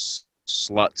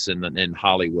sluts in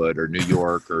Hollywood or New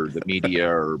York or the media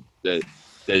or those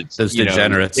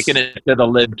degenerates, sticking it to the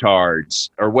libtards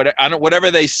or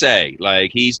whatever they say.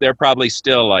 Like they're probably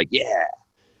still like, yeah.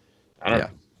 I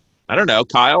don't know,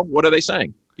 Kyle. What are they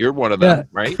saying? You're one of them,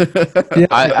 right? Yeah.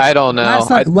 I don't know.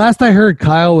 Last I heard,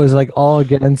 Kyle was like all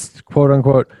against quote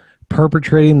unquote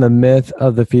perpetrating the myth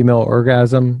of the female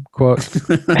orgasm. Quote. That's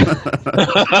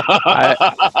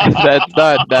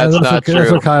not true.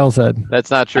 That's what Kyle said. That's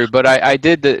not true. But I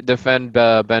did defend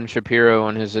Ben Shapiro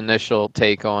on his initial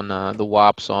take on the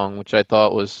WAP song, which I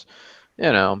thought was,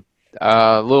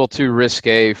 a little too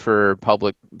risque for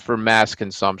mass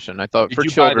consumption. I thought did for you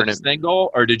children. Buy the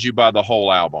single, or did you buy the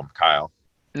whole album, Kyle?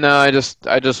 No, I just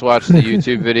watched the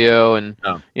YouTube video, and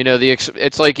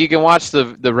it's like you can watch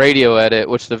the radio edit,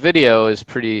 which the video is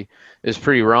pretty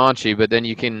raunchy, but then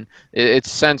it's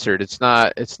censored. It's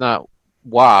not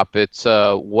WAP. It's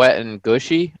wet and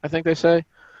gushy. I think they say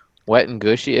wet and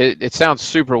gushy. It sounds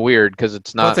super weird because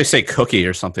it's not. I thought they say cookie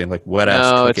or something like wet ass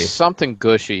cookie. No, it's something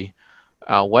gushy.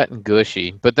 Wet and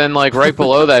gushy, but then like right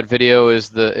below that video is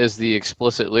the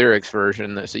explicit lyrics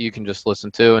version that so you can just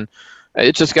listen to, and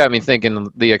it just got me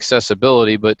thinking the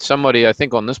accessibility. But somebody I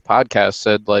think on this podcast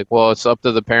said like, well, it's up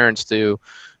to the parents to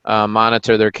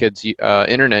monitor their kids'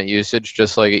 internet usage,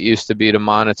 just like it used to be to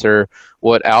monitor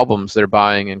what albums they're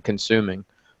buying and consuming.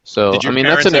 So did your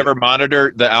parents ever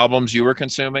monitor the albums you were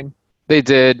consuming? They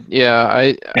did, yeah.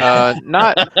 I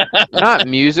not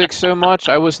music so much.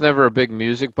 I was never a big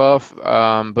music buff,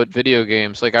 but video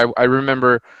games. Like I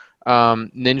remember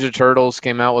Ninja Turtles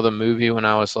came out with a movie when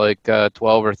I was like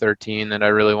 12 or 13 that I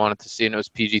really wanted to see, and it was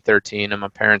PG-13, and my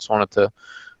parents wanted to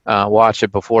watch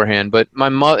it beforehand. But my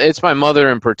mother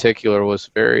in particular was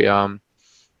very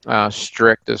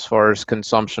strict as far as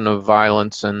consumption of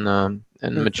violence and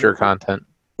mature content.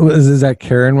 Is that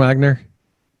Karen Wagner?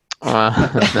 No.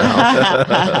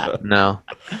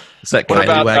 Is that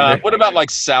what about like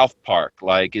South Park?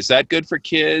 Like, is that good for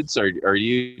kids, or do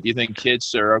you think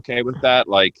kids are okay with that?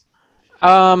 Like,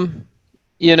 South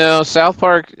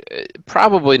Park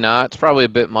probably not. It's probably a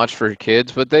bit much for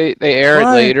kids, but they air it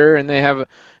later, and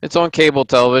it's on cable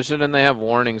television, and they have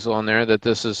warnings on there that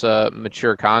this is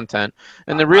mature content.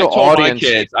 And the real audience. My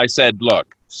kids, I said,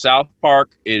 look, South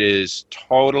Park, it is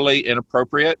totally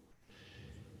inappropriate.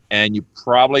 And you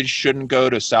probably shouldn't go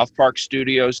to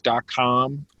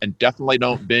southparkstudios.com, and definitely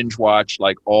don't binge watch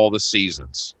like all the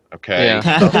seasons. Okay.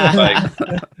 Yeah.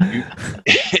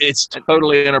 It's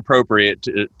totally inappropriate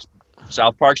to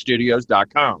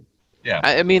southparkstudios.com. Yeah.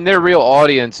 I mean, their real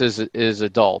audience is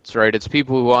adults, right? It's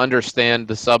people who understand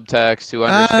the subtext, who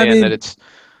understand that it's.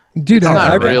 Dude,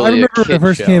 I remember when it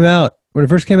first came out. When it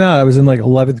first came out, I was in like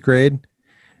 11th grade,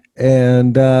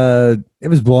 and it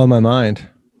was blowing my mind.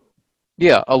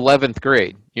 Yeah, 11th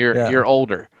grade. You're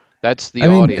older. That's the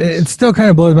audience. It still kind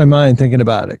of blows my mind thinking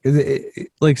about it.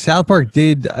 Like South Park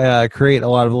did create a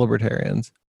lot of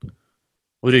libertarians.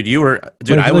 Well, dude,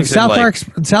 I was South Park's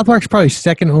probably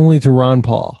second only to Ron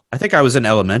Paul. I think I was in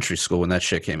elementary school when that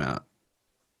shit came out.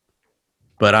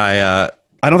 But I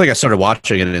don't think I started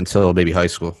watching it until maybe high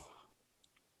school.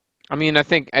 I mean, I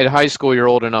think at high school you're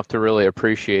old enough to really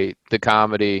appreciate the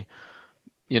comedy.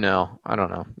 I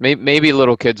don't know. Maybe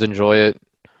little kids enjoy it,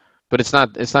 but it's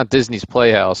not Disney's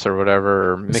Playhouse or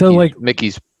whatever, or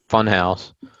Mickey's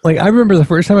Funhouse. Like I remember the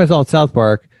first time I saw South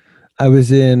Park, I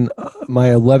was in my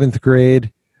 11th grade. I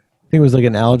think it was like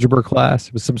an algebra class.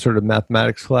 It was some sort of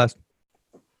mathematics class.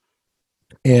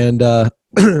 And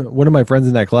one of my friends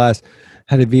in that class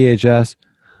had a VHS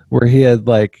where he had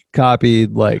like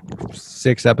copied like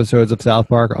 6 episodes of South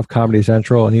Park off Comedy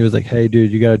Central, and he was like, "Hey,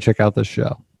 dude, you got to check out this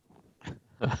show."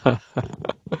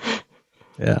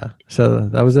 Yeah, so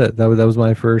that was it. That was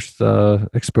my first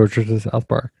exposure to South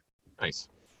Park. Nice.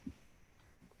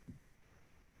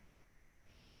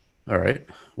 All right,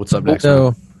 what's up next?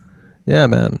 So, Yeah,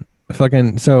 man.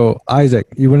 Fucking. So Isaac,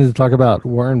 you wanted to talk about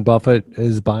Warren Buffett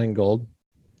is buying gold.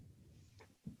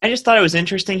 I just thought it was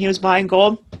interesting he was buying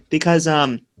gold because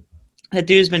that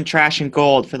dude's been trashing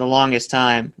gold for the longest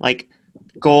time. Like,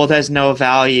 gold has no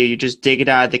value. You just dig it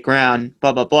out of the ground,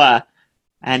 blah, blah, blah.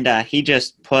 And he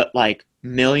just put like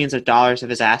millions of dollars of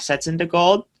his assets into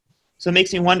gold. So it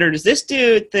makes me wonder, does this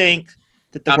dude think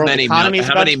that the world economy is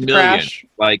about to crash?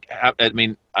 Like,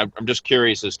 I'm just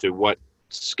curious as to what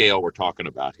scale we're talking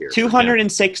about here.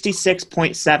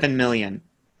 266.7 million.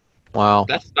 Wow,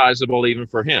 that's sizable even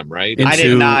for him, right? I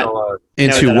did not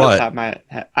into know what?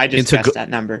 I just guessed that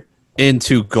number.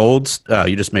 Into golds?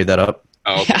 You just made that up.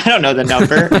 Oh, I don't know the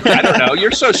number. I don't know.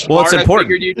 You're so smart. Well, it's important.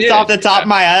 I figured you did. It's off the top of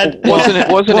my head. Wasn't his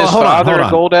father hold a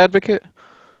on. gold advocate?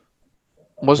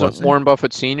 Wasn't Warren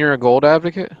Buffett Sr. a gold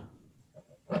advocate?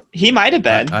 He might have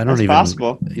been. I don't even.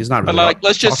 Possible. He's not But really.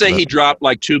 let's just say he dropped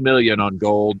like $2 million on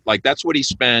gold. Like, that's what he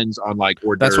spends on like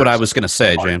hors d'oeuvres. That's what I was gonna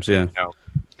say, James. Yeah.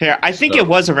 Here, I think it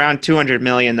was around 200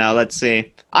 million though. Let's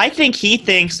see. I think he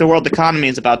thinks the world economy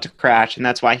is about to crash, and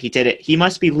that's why he did it. He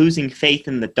must be losing faith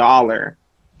in the dollar,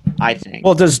 I think.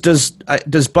 Well, does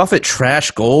Buffett trash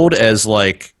gold as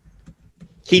like?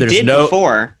 He did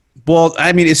before. Well,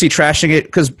 I mean, is he trashing it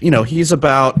because he's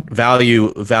about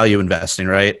value investing,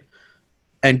 right?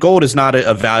 And gold is not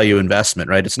a value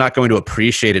investment, right? It's not going to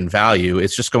appreciate in value.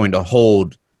 It's just going to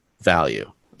hold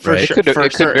value. Right? It could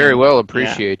very well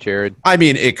appreciate, Jared. I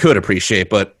mean, it could appreciate,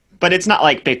 but it's not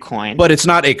like Bitcoin. But it's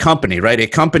not a company, right? A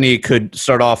company could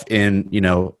start off in,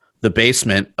 the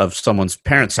basement of someone's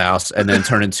parents' house and then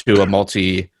turn into a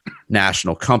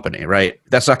multinational company, right?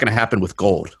 That's not going to happen with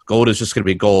gold. Gold is just going to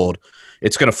be gold.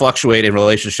 It's going to fluctuate in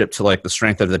relationship to like the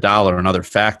strength of the dollar and other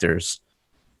factors,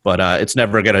 but it's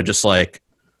never going to just like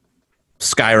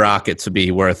skyrocket to be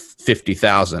worth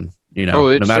 50,000.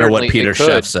 No matter what Peter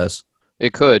Schiff says.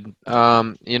 It could.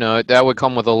 That would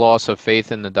come with a loss of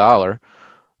faith in the dollar.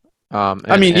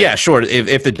 Yeah, sure.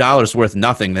 If the dollar's worth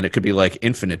nothing, then it could be like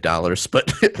infinite dollars.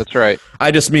 But that's right. I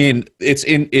just mean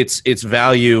its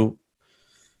value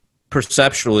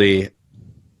perceptually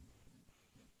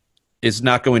is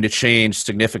not going to change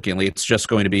significantly. It's just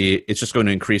going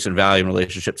to increase in value in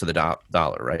relationship to the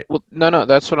dollar, right? Well, no,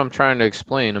 that's what I'm trying to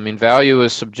explain. I mean, value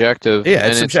is subjective. Yeah,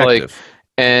 it's subjective. It's like,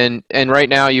 and right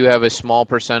now you have a small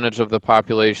percentage of the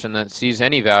population that sees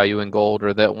any value in gold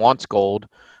or that wants gold,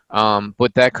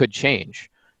 but that could change.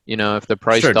 If the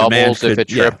price doubles, if it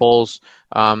triples,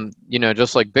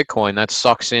 just like Bitcoin, that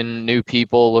sucks in new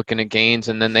people looking at gains,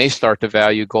 and then they start to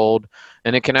value gold,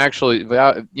 and it can actually,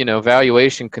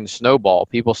 valuation can snowball.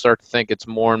 People start to think it's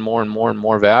more and more and more and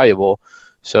more valuable,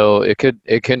 so it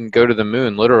can go to the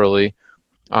moon literally.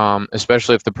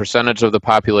 Especially if the percentage of the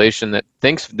population that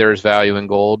thinks there's value in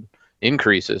gold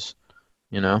increases,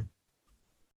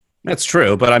 That's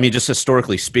true, but I mean, just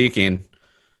historically speaking,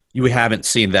 we haven't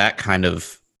seen that kind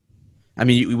of. I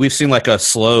mean, we've seen like a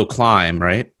slow climb,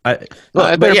 right?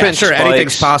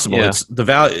 Anything's possible. Yeah. It's the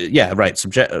value. Yeah, right.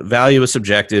 Value is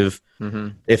subjective. Mm-hmm.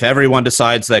 If everyone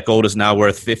decides that gold is now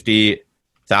worth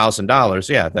 $50,000,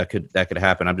 yeah, that could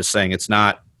happen. I'm just saying it's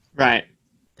not right.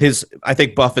 I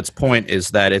think Buffett's point is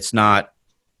that it's not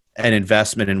an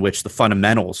investment in which the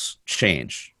fundamentals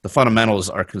change. The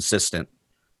fundamentals are consistent,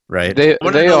 right? They are.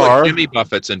 What Jimmy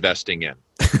Buffett's investing in.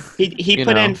 He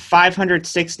put in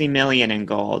 $560 million in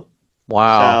gold.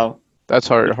 Wow, so that's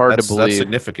hard to believe. That's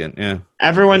significant. Yeah.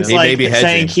 Everyone's saying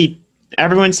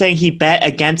everyone's saying he bet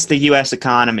against the U.S.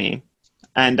 economy,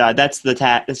 and that's the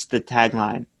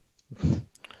tagline.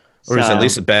 Or he's at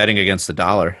least betting against the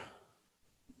dollar.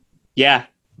 Yeah.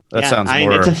 That sounds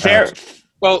more. It's a fair.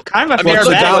 Kind of a fair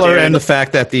the bet. Dollar and the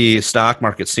fact that the stock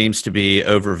market seems to be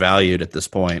overvalued at this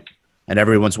point, and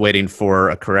everyone's waiting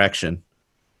for a correction.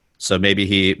 So maybe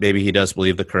he does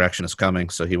believe the correction is coming.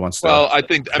 So he wants to. Well, I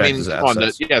mean,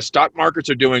 stock markets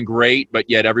are doing great, but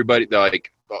yet everybody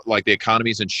like the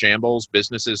economy's in shambles.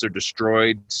 Businesses are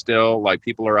destroyed still. Like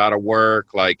people are out of work.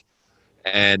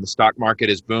 And the stock market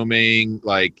is booming.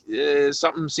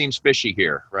 Something seems fishy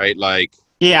here, right?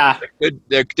 Yeah,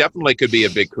 there definitely could be a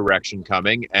big correction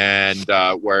coming, and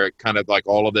where it kind of like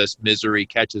all of this misery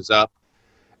catches up.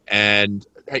 And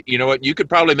hey, you know what? You could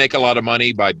probably make a lot of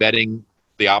money by betting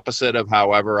the opposite of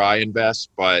however I invest,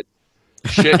 but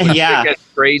shit gets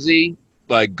crazy.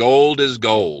 Like gold is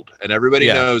gold, and everybody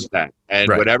knows that. And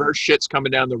whatever shit's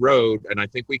coming down the road, and I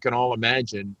think we can all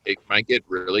imagine it might get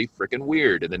really freaking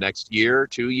weird in the next year,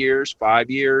 2 years,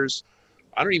 5 years.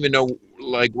 I don't even know,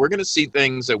 we're going to see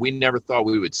things that we never thought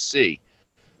we would see.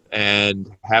 And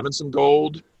having some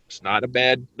gold is not a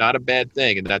bad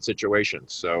thing in that situation.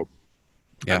 So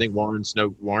I think Warren's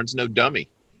no dummy.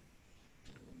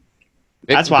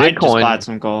 That's why I just bought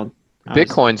some gold.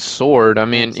 Bitcoin soared. I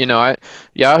mean,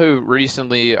 Yahoo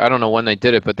recently, I don't know when they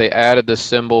did it, but they added the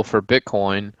symbol for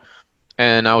Bitcoin,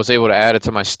 and I was able to add it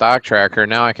to my stock tracker.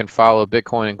 Now I can follow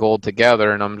Bitcoin and gold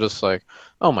together, and I'm just like,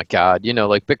 oh my God,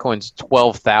 like Bitcoin's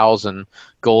 12,000,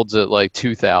 gold's at like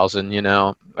 2,000.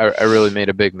 I really made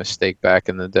a big mistake back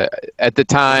in the day. At the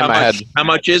time, how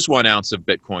much is 1 ounce of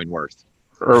Bitcoin worth?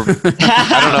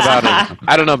 I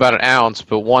don't know about an ounce,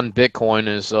 but one Bitcoin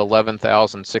is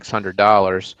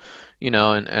 $11,600.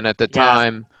 And at the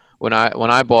time when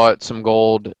I bought some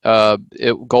gold,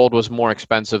 gold was more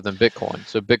expensive than Bitcoin.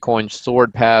 So Bitcoin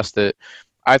soared past it.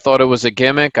 I thought it was a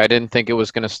gimmick. I didn't think it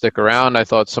was going to stick around. I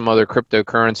thought some other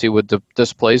cryptocurrency would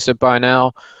displace it by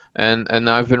now, and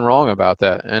I've been wrong about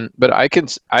that. But I can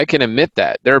admit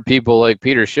that there are people like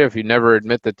Peter Schiff who never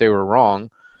admit that they were wrong,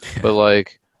 but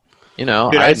like, dude,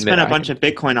 I spent a bunch of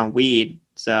Bitcoin on weed.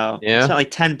 So yeah, it's not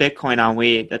like 10 Bitcoin on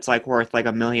weed. That's like worth like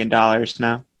 $1 million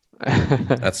now.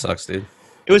 That sucks, dude.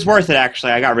 It was worth it,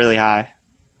 actually. I got really high.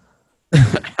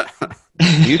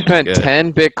 You spent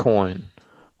 10 Bitcoin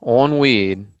on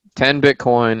weed. 10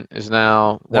 Bitcoin is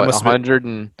now what, 100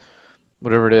 and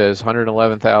whatever it is,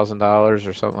 $111,000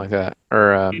 or something like that.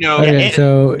 Or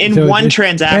in one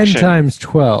transaction, 10 times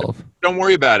 12. Don't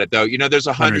worry about it, though. There's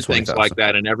 100 things like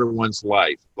that in everyone's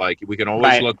life. Like, we can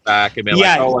always look back and be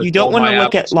like, you don't want to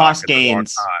look at lost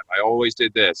gains. I always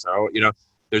did this.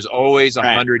 There's always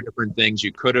 100 different things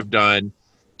you could have done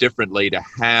differently to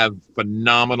have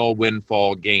phenomenal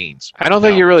windfall gains. I don't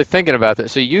think you're really thinking about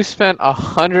this. So you spent you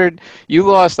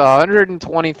lost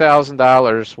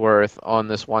 $120,000 worth on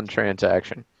this one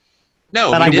transaction.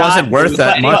 No, but it wasn't worth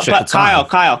that much at the time.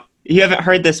 Kyle, you haven't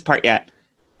heard this part yet.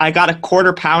 I got a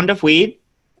 1/4 pound of weed,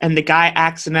 and the guy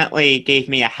accidentally gave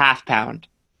me a 1/2 pound.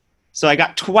 So I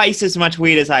got twice as much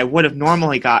weed as I would have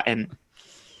normally gotten.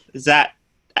 Does that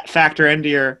factor into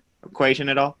your equation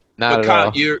at all? Not at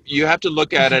all. You have to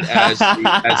look at it as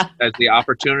the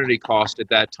opportunity cost at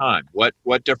that time.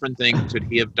 What different things could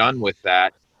he have done with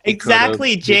that?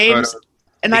 Exactly, James.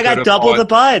 And I got double the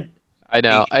bud. I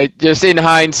know. I just in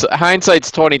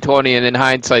hindsight's 20/20, and in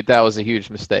hindsight, that was a huge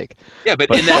mistake. Yeah, but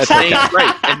in that same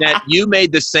and that you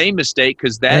made the same mistake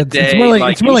because that day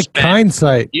it's more like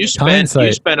hindsight. You spent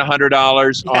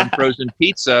 $100 on frozen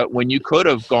pizza when you could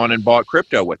have gone and bought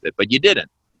crypto with it, but you didn't.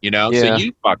 So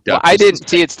you fucked up. Well, I didn't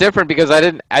see. It's different because I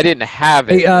didn't have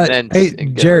it. Hey,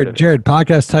 Jared.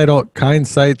 Podcast title: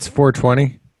 Hindsight's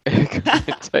 420.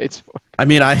 I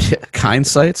mean,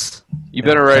 hindsight's. You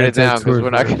better write it down because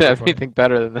we're not going to have anything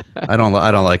better than that. I don't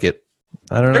like it.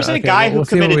 I don't know. There's a guy who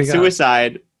committed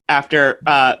suicide after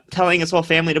telling his whole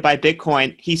family to buy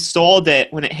Bitcoin. He sold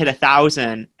it when it hit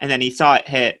 1,000, and then he saw it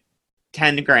hit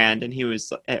 10 grand, and he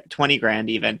was at 20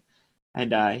 grand even,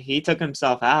 and he took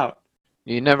himself out.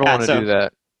 You never want to do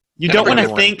that. You don't want to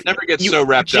think. Never get so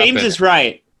wrapped up. James is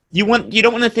right. You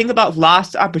don't want to think about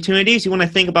lost opportunities. You want to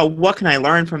think about what can I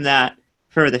learn from that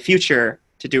for the future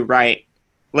to do right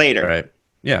later. Right.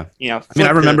 Yeah.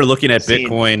 I remember looking at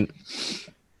Bitcoin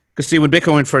because see, when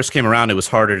Bitcoin first came around, it was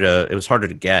harder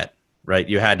to get. Right.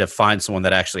 You had to find someone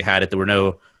that actually had it. There were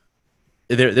no.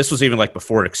 This was even like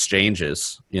before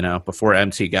exchanges. Before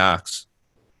Mt. Gox.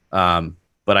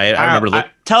 But I remember.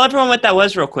 Tell everyone what that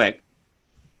was real quick.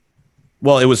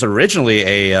 Well, it was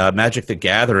originally a Magic the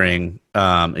Gathering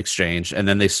exchange, and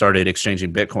then they started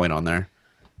exchanging Bitcoin on there.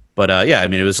 But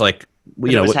it was like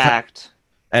it was hacked.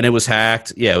 And it was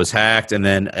hacked. Yeah, it was hacked, and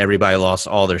then everybody lost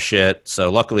all their shit.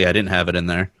 So luckily, I didn't have it in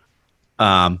there.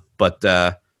 I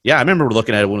remember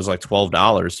looking at it when it was like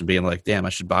 $12 and being like, "Damn, I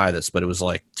should buy this," but it was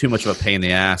like too much of a pain in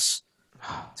the ass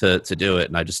to do it,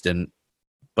 and I just didn't.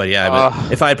 But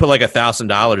but if I had put like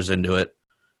 $1,000 into it.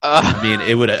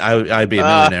 It would. I'd be a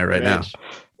millionaire right now.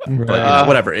 But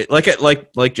whatever.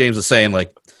 Like James was saying,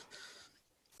 like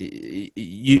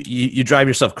you drive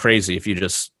yourself crazy if you're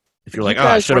like,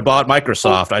 I should have bought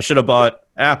Microsoft. I should have bought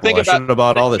Apple. I should have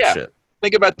bought all this shit.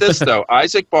 Think about this though.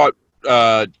 Isaac bought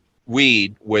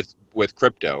weed with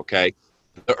crypto. Okay,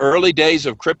 the early days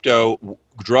of crypto,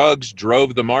 drugs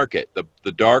drove the market.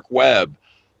 The dark web,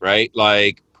 right?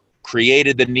 Like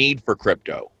created the need for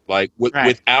crypto. Like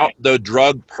without the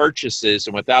drug purchases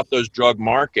and without those drug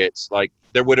markets, like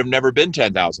there would have never been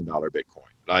 $10,000 Bitcoin.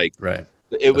 Like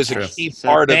it was a key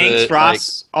part of it. Thanks,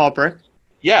 Ross Ulbricht.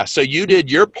 Yeah, so you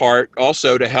did your part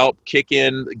also to help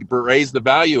raise the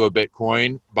value of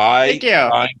Bitcoin by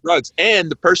buying drugs.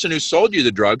 And the person who sold you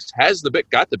the drugs got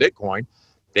the Bitcoin.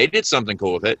 They did something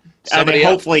cool with it. Somebody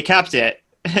hopefully kept it.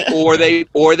 or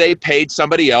they paid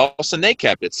somebody else and they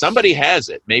kept it. Somebody has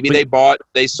it. Maybe they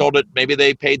sold it. Maybe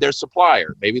they paid their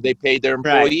supplier. Maybe they paid their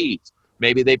employees.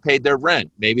 Maybe they paid their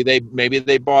rent. Maybe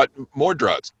they bought more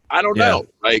drugs. I don't know.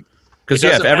 Like, because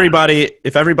if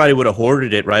everybody would have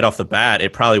hoarded it right off the bat,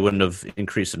 it probably wouldn't have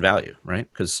increased in value, right?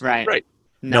 Because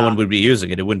no one would be using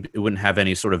it. It wouldn't have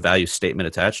any sort of value statement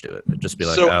attached to it. It'd just be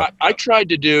like. So I tried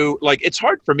to do, like, it's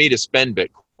hard for me to spend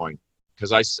Bitcoin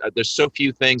because there's so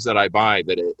few things that I buy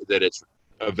that it's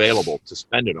available to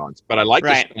spend it on. But I like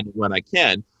to spend it when I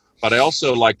can. But I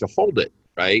also like to hold it,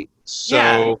 right? So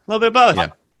a little bit of both. Yeah.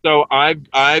 So I've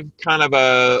kind of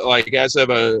as of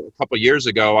a couple of years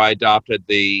ago, I adopted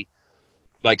the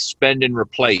spend and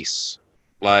replace.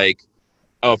 Like,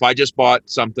 if I just bought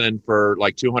something for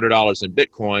like $200 in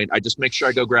Bitcoin, I just make sure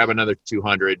I go grab another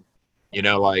 200, and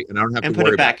I don't have to worry and put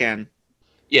it back in.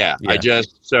 Yeah.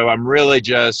 I'm really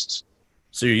just.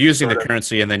 So you're using the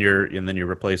currency and then you're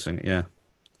replacing, yeah.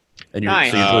 And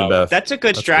nice. So you're doing both. That's a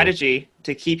good strategy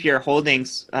to keep your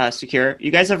holdings secure. You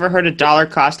guys ever heard of dollar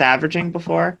cost averaging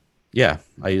before? Yeah,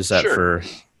 I use that for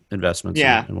investments.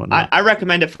 Yeah, and whatnot. I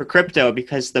recommend it for crypto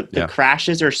because the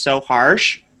crashes are so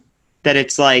harsh that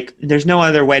it's like there's no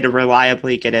other way to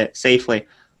reliably get it safely.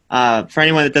 For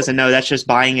anyone that doesn't know, that's just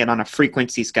buying it on a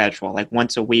frequency schedule, like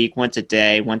once a week, once a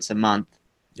day, once a month.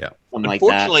 Yeah.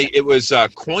 Unfortunately, it was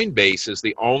Coinbase is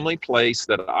the only place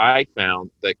that I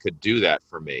found that could do that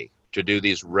for me, to do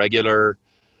these regular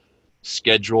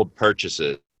scheduled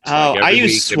purchases. Oh, I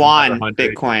use Swan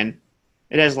Bitcoin.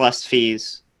 It has less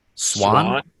fees.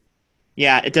 Swan?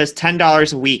 Yeah, it does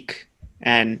 $10 a week,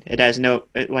 and it has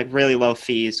really low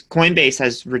fees. Coinbase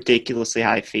has ridiculously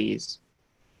high fees.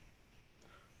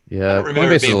 Yeah,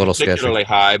 Coinbase is a little particularly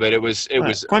high, but it was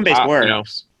Coinbase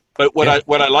works. But what I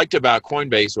liked about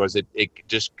Coinbase was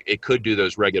it could do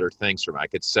those regular things for me. I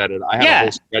could set it. I have a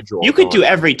whole schedule. You could do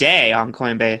every day on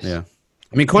Coinbase. Yeah,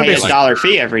 I mean Coinbase is $1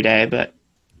 fee every day, but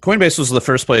Coinbase was the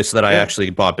first place that I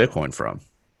actually bought Bitcoin from.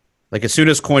 Like, as soon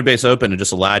as Coinbase opened and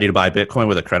just allowed you to buy Bitcoin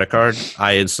with a credit card,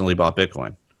 I instantly bought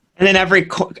Bitcoin. And then every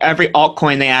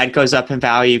altcoin they add goes up in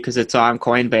value because it's on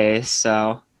Coinbase.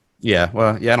 So yeah,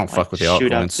 well, I don't fuck with the altcoins.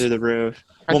 Shoot up through the roof.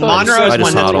 Well, Monero is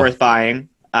one that's worth buying.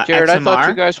 Jared, XMR? I thought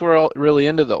you guys were really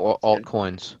into the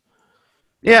altcoins.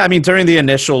 Yeah, I mean, during the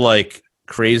initial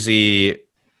crazy,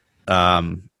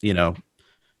 Bitcoin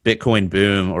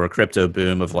boom or a crypto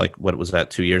boom of what was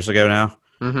that, 2 years ago now?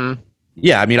 Mm-hmm.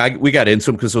 Yeah, I mean, we got into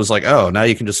them because it was like, oh, now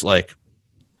you can just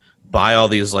buy all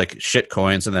these shit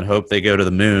coins and then hope they go to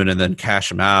the moon and then cash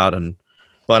them out.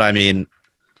 But I mean,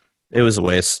 it was a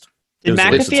waste. Did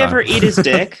McAfee ever eat his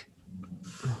dick?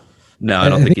 No, I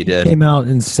don't think he did. He came out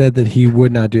and said that he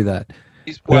would not do that.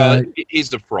 He's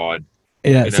the fraud.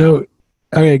 Yeah. So,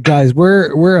 okay, guys,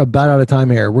 we're about out of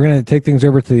time here. We're gonna take things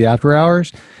over to the after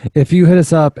hours. If you hit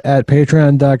us up at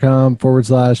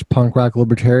patreon.com/punk rock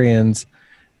libertarians,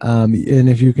 and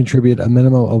if you contribute a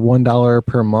minimum of $1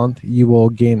 per month, you will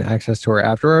gain access to our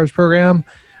after hours program.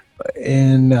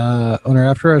 And on our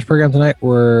after hours program tonight,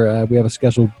 we have a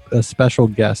special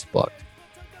guest booked.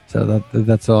 So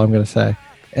that's all I'm gonna say.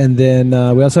 And then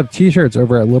we also have t-shirts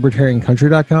over at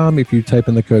libertariancountry.com. If you type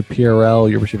in the code PRL,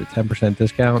 you'll receive a 10%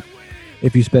 discount.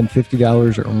 If you spend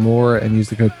 $50 or more and use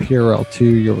the code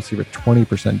PRL2, you'll receive a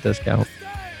 20% discount.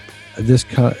 This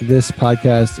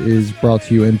podcast is brought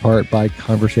to you in part by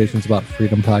Conversations About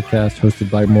Freedom podcast, hosted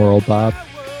by Moral Bob.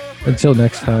 Until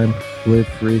next time, live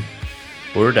free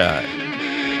or die.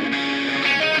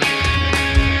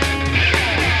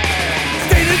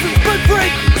 Statism's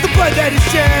footprint is the blood that is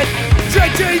shed,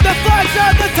 drenching the flags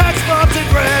of the tax bombs in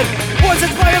red. Was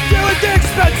its way of view at the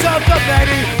expense of the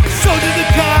many, soldiers and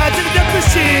gods in a death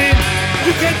machine.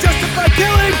 You can't justify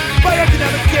killing by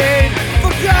economic gain.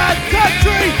 For God,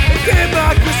 country, and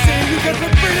democracy, you can put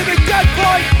freedom at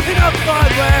gunpoint in a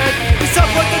foreign land. You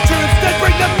support the troops, then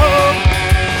bring them home.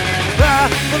 I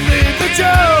believe that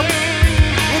you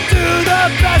will do the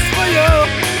best for you,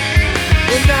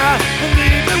 and I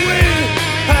believe that we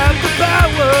have the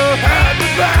power,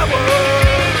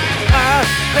 I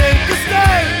hate the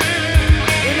state,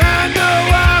 and I know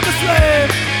I'm a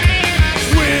slave.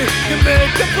 We can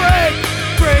make a break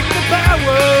the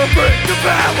power.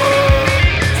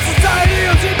 Society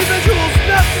owes individuals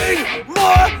nothing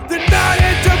more than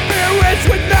non-interference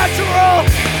with natural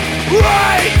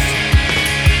rights.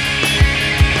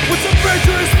 Once a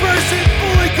virtuous person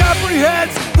fully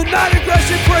comprehends the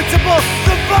non-aggression principle,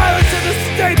 the violence of the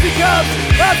state becomes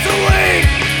obsolete.